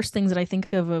first things that I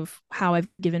think of how I've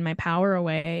given my power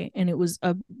away, and it was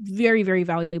a very, very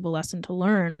valuable lesson to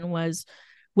learn, was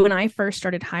when I first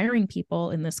started hiring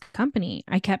people in this company,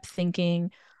 I kept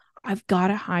thinking, I've got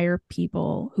to hire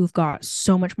people who've got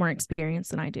so much more experience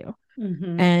than I do.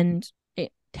 And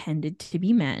it tended to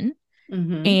be men.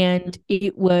 And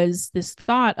it was this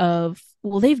thought of,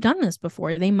 well, they've done this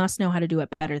before. They must know how to do it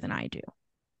better than I do.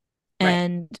 Right.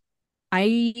 And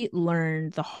I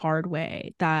learned the hard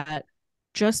way that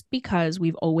just because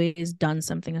we've always done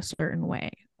something a certain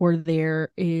way, or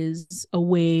there is a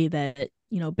way that,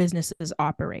 businesses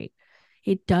operate,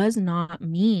 it does not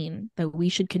mean that we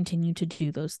should continue to do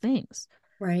those things.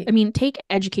 Right. I mean, take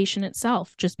education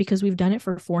itself. Just because we've done it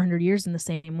for 400 years in the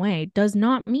same way does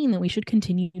not mean that we should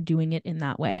continue doing it in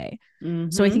that way.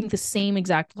 So I think the same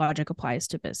exact logic applies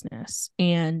to business.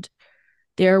 And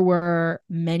there were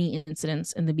many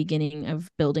incidents in the beginning of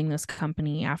building this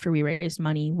company after we raised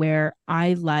money where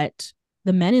I let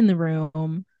the men in the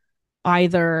room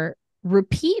either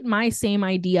repeat my same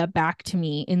idea back to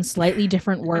me in slightly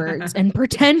different words and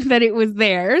pretend that it was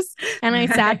theirs. And I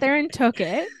sat there and took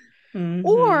it.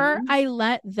 Or I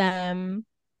let them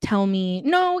tell me,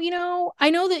 no, I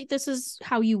know that this is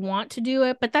how you want to do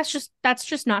it, but that's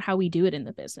just not how we do it in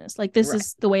the business. Like, this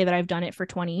is the way that I've done it for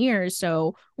 20 years.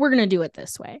 So we're going to do it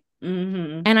this way.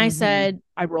 And I said,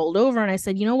 I rolled over and I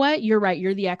said, you know what? You're right.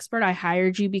 You're the expert. I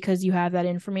hired you because you have that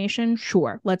information.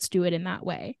 Sure. Let's do it in that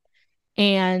way.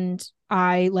 And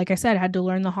I, like I said, had to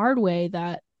learn the hard way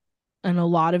that in a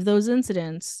lot of those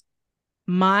incidents,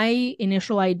 my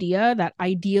initial idea, that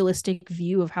idealistic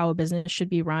view of how a business should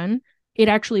be run, it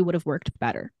actually would have worked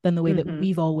better than the way that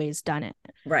we've always done it.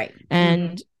 Right.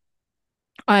 And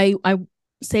I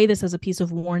say this as a piece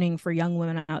of warning for young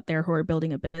women out there who are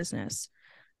building a business.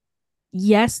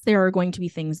 Yes, there are going to be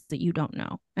things that you don't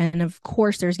know. And of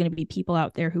course, there's going to be people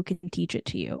out there who can teach it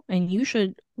to you. And you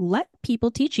should let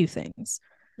people teach you things.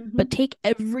 But take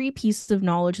every piece of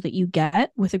knowledge that you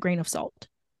get with a grain of salt.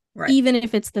 Right. Even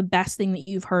if it's the best thing that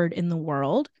you've heard in the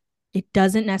world, it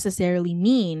doesn't necessarily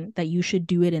mean that you should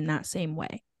do it in that same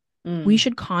way. We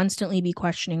should constantly be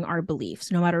questioning our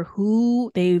beliefs, no matter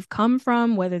who they've come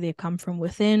from, whether they've come from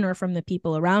within or from the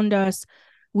people around us.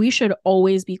 We should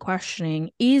always be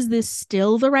questioning, is this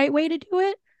still the right way to do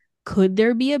it? Could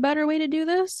there be a better way to do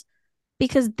this?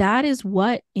 Because that is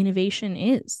what innovation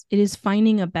is. It is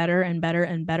finding a better and better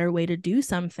and better way to do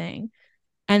something.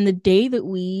 And the day that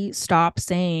we stop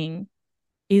saying,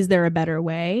 is there a better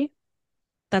way?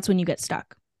 That's when you get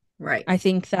stuck. Right. I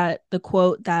think that the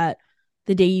quote that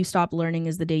the day you stop learning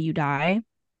is the day you die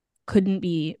couldn't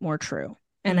be more true.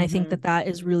 And I think that that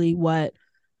is really what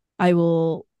I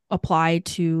will apply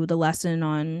to the lesson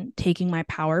on taking my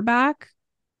power back.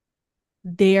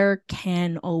 There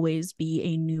can always be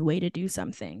a new way to do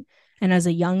something. And as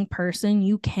a young person,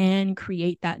 you can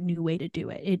create that new way to do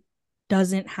it. It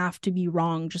doesn't have to be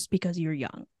wrong just because you're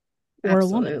young or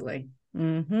Absolutely. a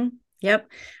woman.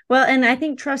 Yep. Well, and I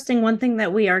think trusting, one thing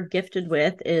that we are gifted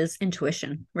with is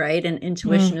intuition, right? And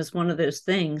intuition is one of those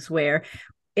things where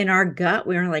in our gut,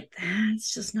 we were like,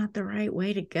 that's just not the right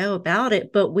way to go about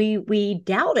it. But we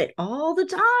doubt it all the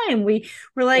time. We're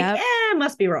like, it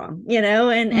must be wrong,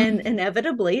 and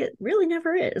inevitably it really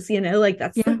never is, like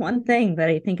that's the one thing that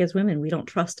I think as women, we don't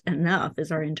trust enough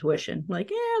is our intuition. Like,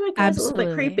 that guy's a little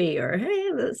bit creepy, or,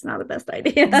 hey, that's not the best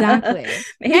idea. Exactly.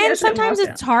 And sometimes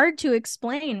it's hard to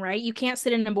explain, right? You can't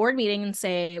sit in a board meeting and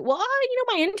say, well,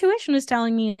 my intuition is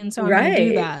telling me, and so I'm going to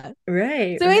do that.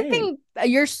 Right. So I think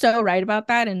you're so right about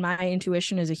that. And my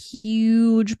intuition is a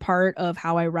huge part of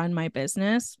how I run my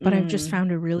business. But I've just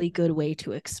found a really good way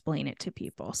to explain it to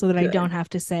people so that I don't have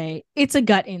to say it's a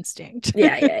gut instinct.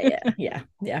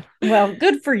 Yeah. Well,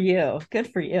 good for you.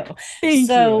 Good for you. Thank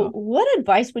you. What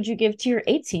advice would you give to your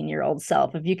 18-year-old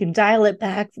self if you can dial it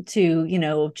back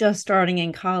to, just starting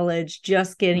in college,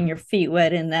 just getting your feet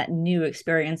wet in that new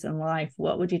experience in life?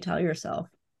 What would you tell yourself?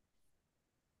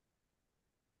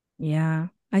 Yeah,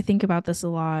 I think about this a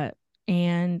lot.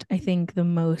 And I think the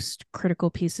most critical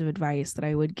piece of advice that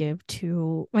I would give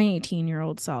to my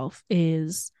 18-year-old self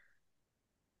is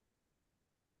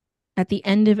at the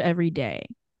end of every day,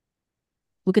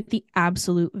 look at the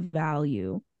absolute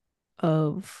value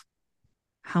of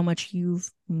how much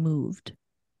you've moved.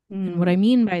 And what I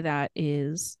mean by that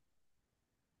is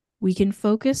we can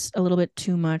focus a little bit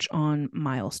too much on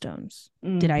milestones.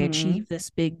 Did I achieve this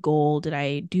big goal? Did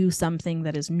I do something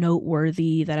that is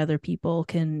noteworthy that other people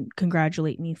can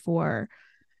congratulate me for?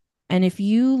 And if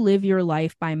you live your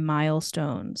life by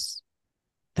milestones,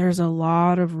 there's a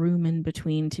lot of room in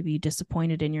between to be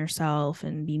disappointed in yourself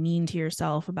and be mean to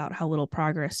yourself about how little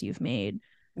progress you've made.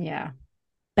 Yeah.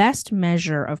 Best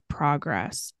measure of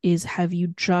progress is, have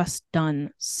you just done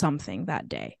something that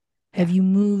day? Have you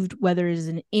moved, whether it is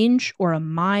an inch or a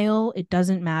mile, it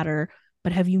doesn't matter,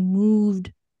 but have you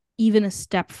moved even a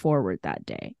step forward that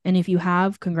day? And if you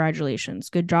have, congratulations,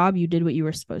 good job. You did what you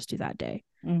were supposed to that day.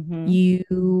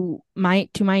 To my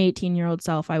 18-year-old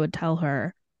self, I would tell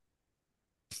her,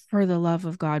 for the love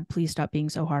of God, please stop being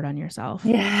so hard on yourself.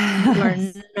 Yeah. You are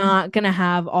not going to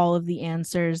have all of the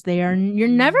answers. You're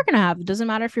never going to have. It doesn't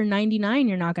matter if you're 99,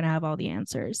 you're not going to have all the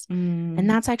answers. And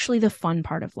that's actually the fun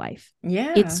part of life.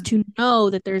 Yeah. It's to know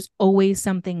that there's always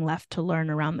something left to learn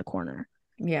around the corner.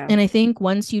 Yeah. And I think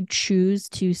once you choose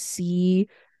to see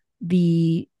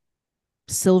the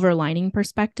silver lining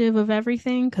perspective of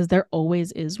everything, because there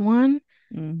always is one,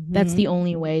 that's the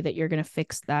only way that you're going to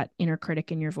fix that inner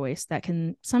critic in your voice that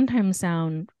can sometimes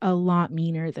sound a lot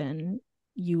meaner than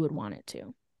you would want it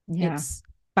to. Yeah. It's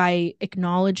by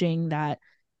acknowledging that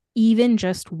even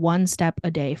just one step a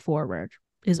day forward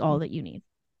is all that you need.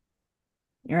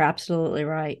 You're absolutely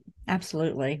right.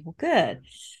 Absolutely. Well, good.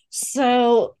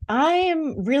 So I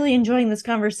am really enjoying this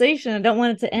conversation. I don't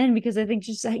want it to end because I think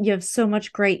just you have so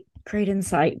much great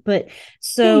insight. But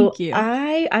so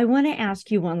I want to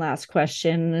ask you one last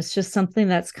question. It's just something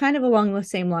that's kind of along the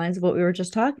same lines of what we were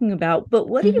just talking about. But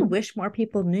what do you wish more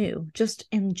people knew, just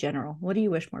in general? What do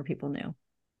you wish more people knew?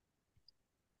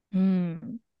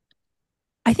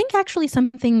 I think actually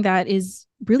something that is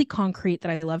really concrete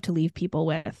that I love to leave people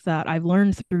with, that I've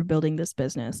learned through building this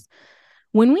business.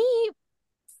 When we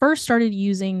first started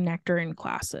using Nectar in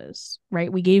classes,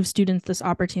 right, we gave students this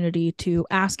opportunity to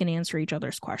ask and answer each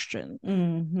other's questions.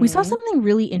 We saw something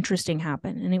really interesting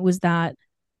happen, and it was that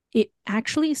it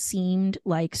actually seemed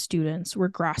like students were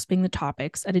grasping the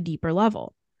topics at a deeper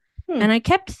level. And I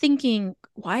kept thinking,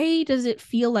 why does it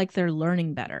feel like they're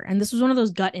learning better? And this was one of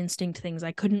those gut instinct things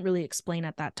I couldn't really explain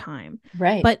at that time.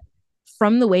 Right. But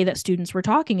from the way that students were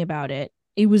talking about it,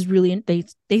 it was really,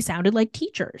 they sounded like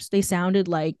teachers. They sounded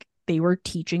like they were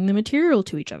teaching the material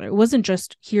to each other. It wasn't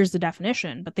just, here's the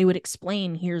definition, but they would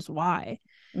explain, here's why.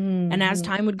 And as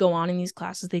time would go on in these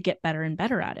classes, they'd get better and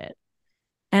better at it.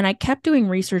 And I kept doing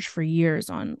research for years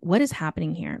on what is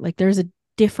happening here. Like there's a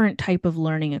different type of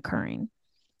learning occurring.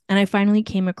 And I finally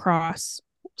came across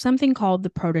something called the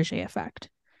protege effect.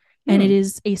 And it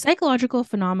is a psychological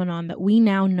phenomenon that we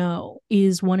now know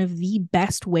is one of the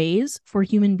best ways for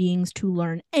human beings to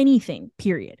learn anything,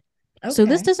 period. Okay. So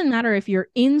this doesn't matter if you're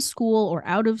in school or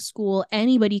out of school,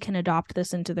 anybody can adopt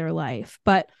this into their life.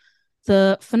 But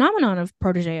the phenomenon of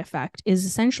protege effect is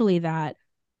essentially that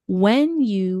when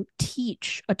you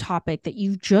teach a topic that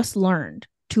you've just learned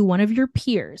to one of your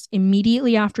peers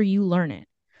immediately after you learn it,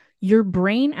 your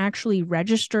brain actually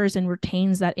registers and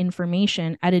retains that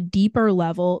information at a deeper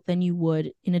level than you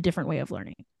would in a different way of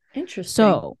learning. Interesting.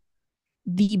 So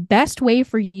the best way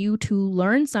for you to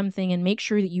learn something and make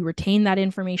sure that you retain that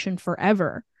information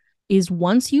forever is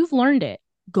once you've learned it,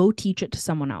 go teach it to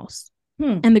someone else.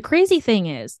 And the crazy thing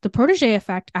is the protege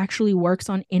effect actually works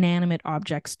on inanimate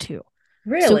objects too.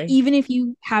 Really? So even if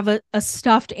you have a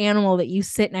stuffed animal that you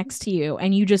sit next to you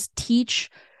and you just teach,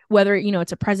 whether,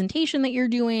 it's a presentation that you're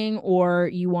doing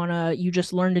or you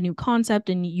just learned a new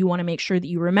concept and you want to make sure that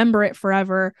you remember it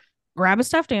forever, grab a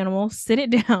stuffed animal, sit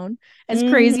it down, as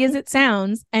crazy as it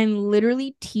sounds, and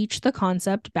literally teach the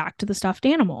concept back to the stuffed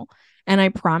animal. And I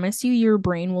promise you, your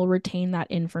brain will retain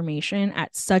that information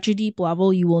at such a deep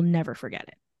level, you will never forget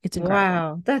it. It's incredible.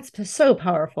 Wow, that's so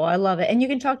powerful. I love it. And you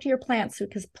can talk to your plants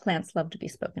because plants love to be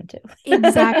spoken to.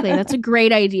 Exactly. That's a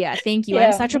great idea. Thank you. Yeah.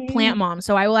 I'm such a plant mom,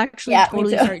 so I will actually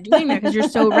totally start doing that because you're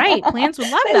so right. Plants would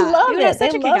love that. Love it.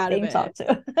 Such they a love kick out being of it. Talked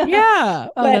to. Yeah.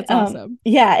 Oh, but, that's awesome.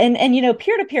 Yeah. And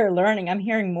peer-to-peer learning, I'm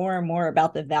hearing more and more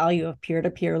about the value of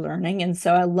peer-to-peer learning. And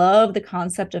so I love the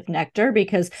concept of Nectar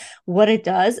because what it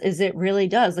does is it really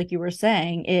does, like you were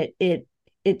saying,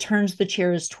 it turns the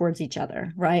chairs towards each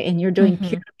other, right? And you're doing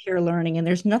peer-to-peer learning, and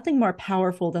there's nothing more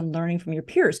powerful than learning from your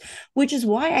peers, which is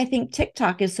why I think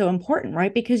TikTok is so important,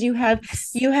 right? Because you have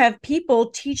people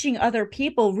teaching other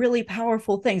people really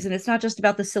powerful things, and it's not just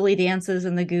about the silly dances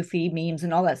and the goofy memes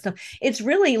and all that stuff. It's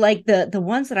really like the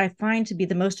ones that I find to be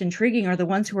the most intriguing are the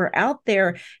ones who are out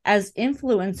there as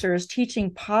influencers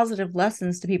teaching positive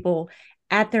lessons to people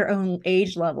at their own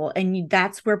age level. And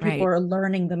that's where people are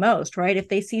learning the most, right? If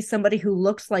they see somebody who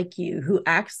looks like you, who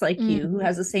acts like you, who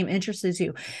has the same interests as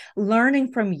you,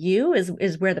 learning from you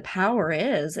is where the power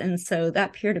is. And so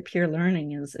that peer-to-peer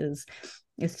learning is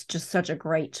it's just such a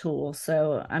great tool.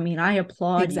 So, I mean, I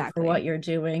applaud you for what you're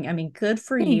doing. I mean, good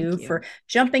for you for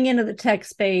jumping into the tech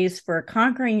space, for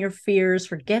conquering your fears,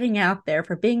 for getting out there,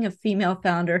 for being a female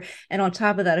founder. And on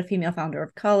top of that, a female founder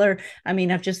of color. I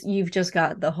mean, you've just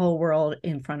got the whole world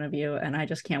in front of you. And I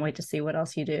just can't wait to see what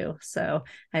else you do. So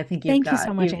I think you've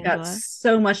got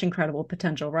so much incredible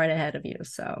potential right ahead of you.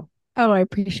 So. Oh, I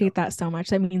appreciate that so much.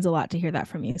 That means a lot to hear that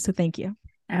from you. So thank you.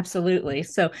 Absolutely.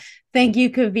 So thank you,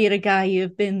 Kavitta Ghai.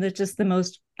 You've been just the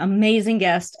most amazing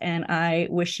guest, and I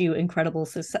wish you incredible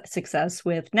success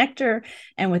with Nectar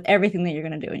and with everything that you're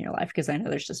going to do in your life, because I know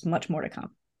there's just much more to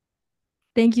come.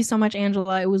 Thank you so much,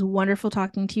 Angela. It was wonderful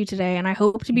talking to you today, and I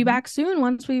hope to be back soon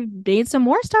once we've made some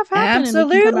more stuff happen.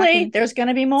 Absolutely. There's going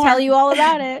to be more. Tell you all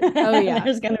about it. Oh, yeah.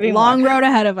 There's going to be long road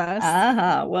ahead of us.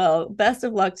 Well, best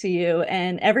of luck to you.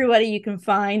 And everybody, you can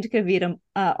find Kavitta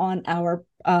on our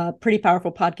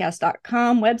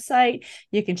prettypowerfulpodcast.com website.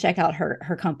 You can check out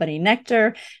her company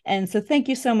Nectar. And so thank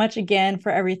you so much again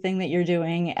for everything that you're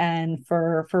doing and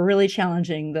for really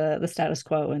challenging the status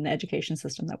quo in the education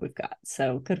system that we've got.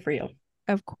 So good for you.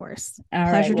 Of course.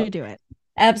 Pleasure to do it.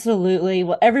 Absolutely.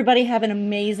 Well, everybody have an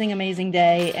amazing, amazing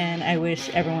day, and I wish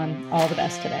everyone all the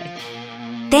best today.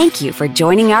 Thank you for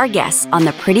joining our guests on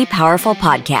the Pretty Powerful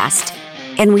Podcast.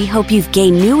 And we hope you've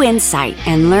gained new insight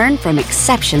and learned from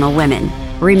exceptional women.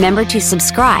 Remember to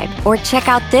subscribe or check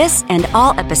out this and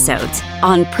all episodes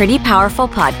on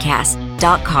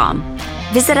prettypowerfulpodcast.com.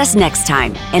 Visit us next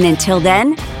time, and until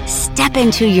then, step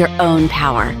into your own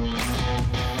power.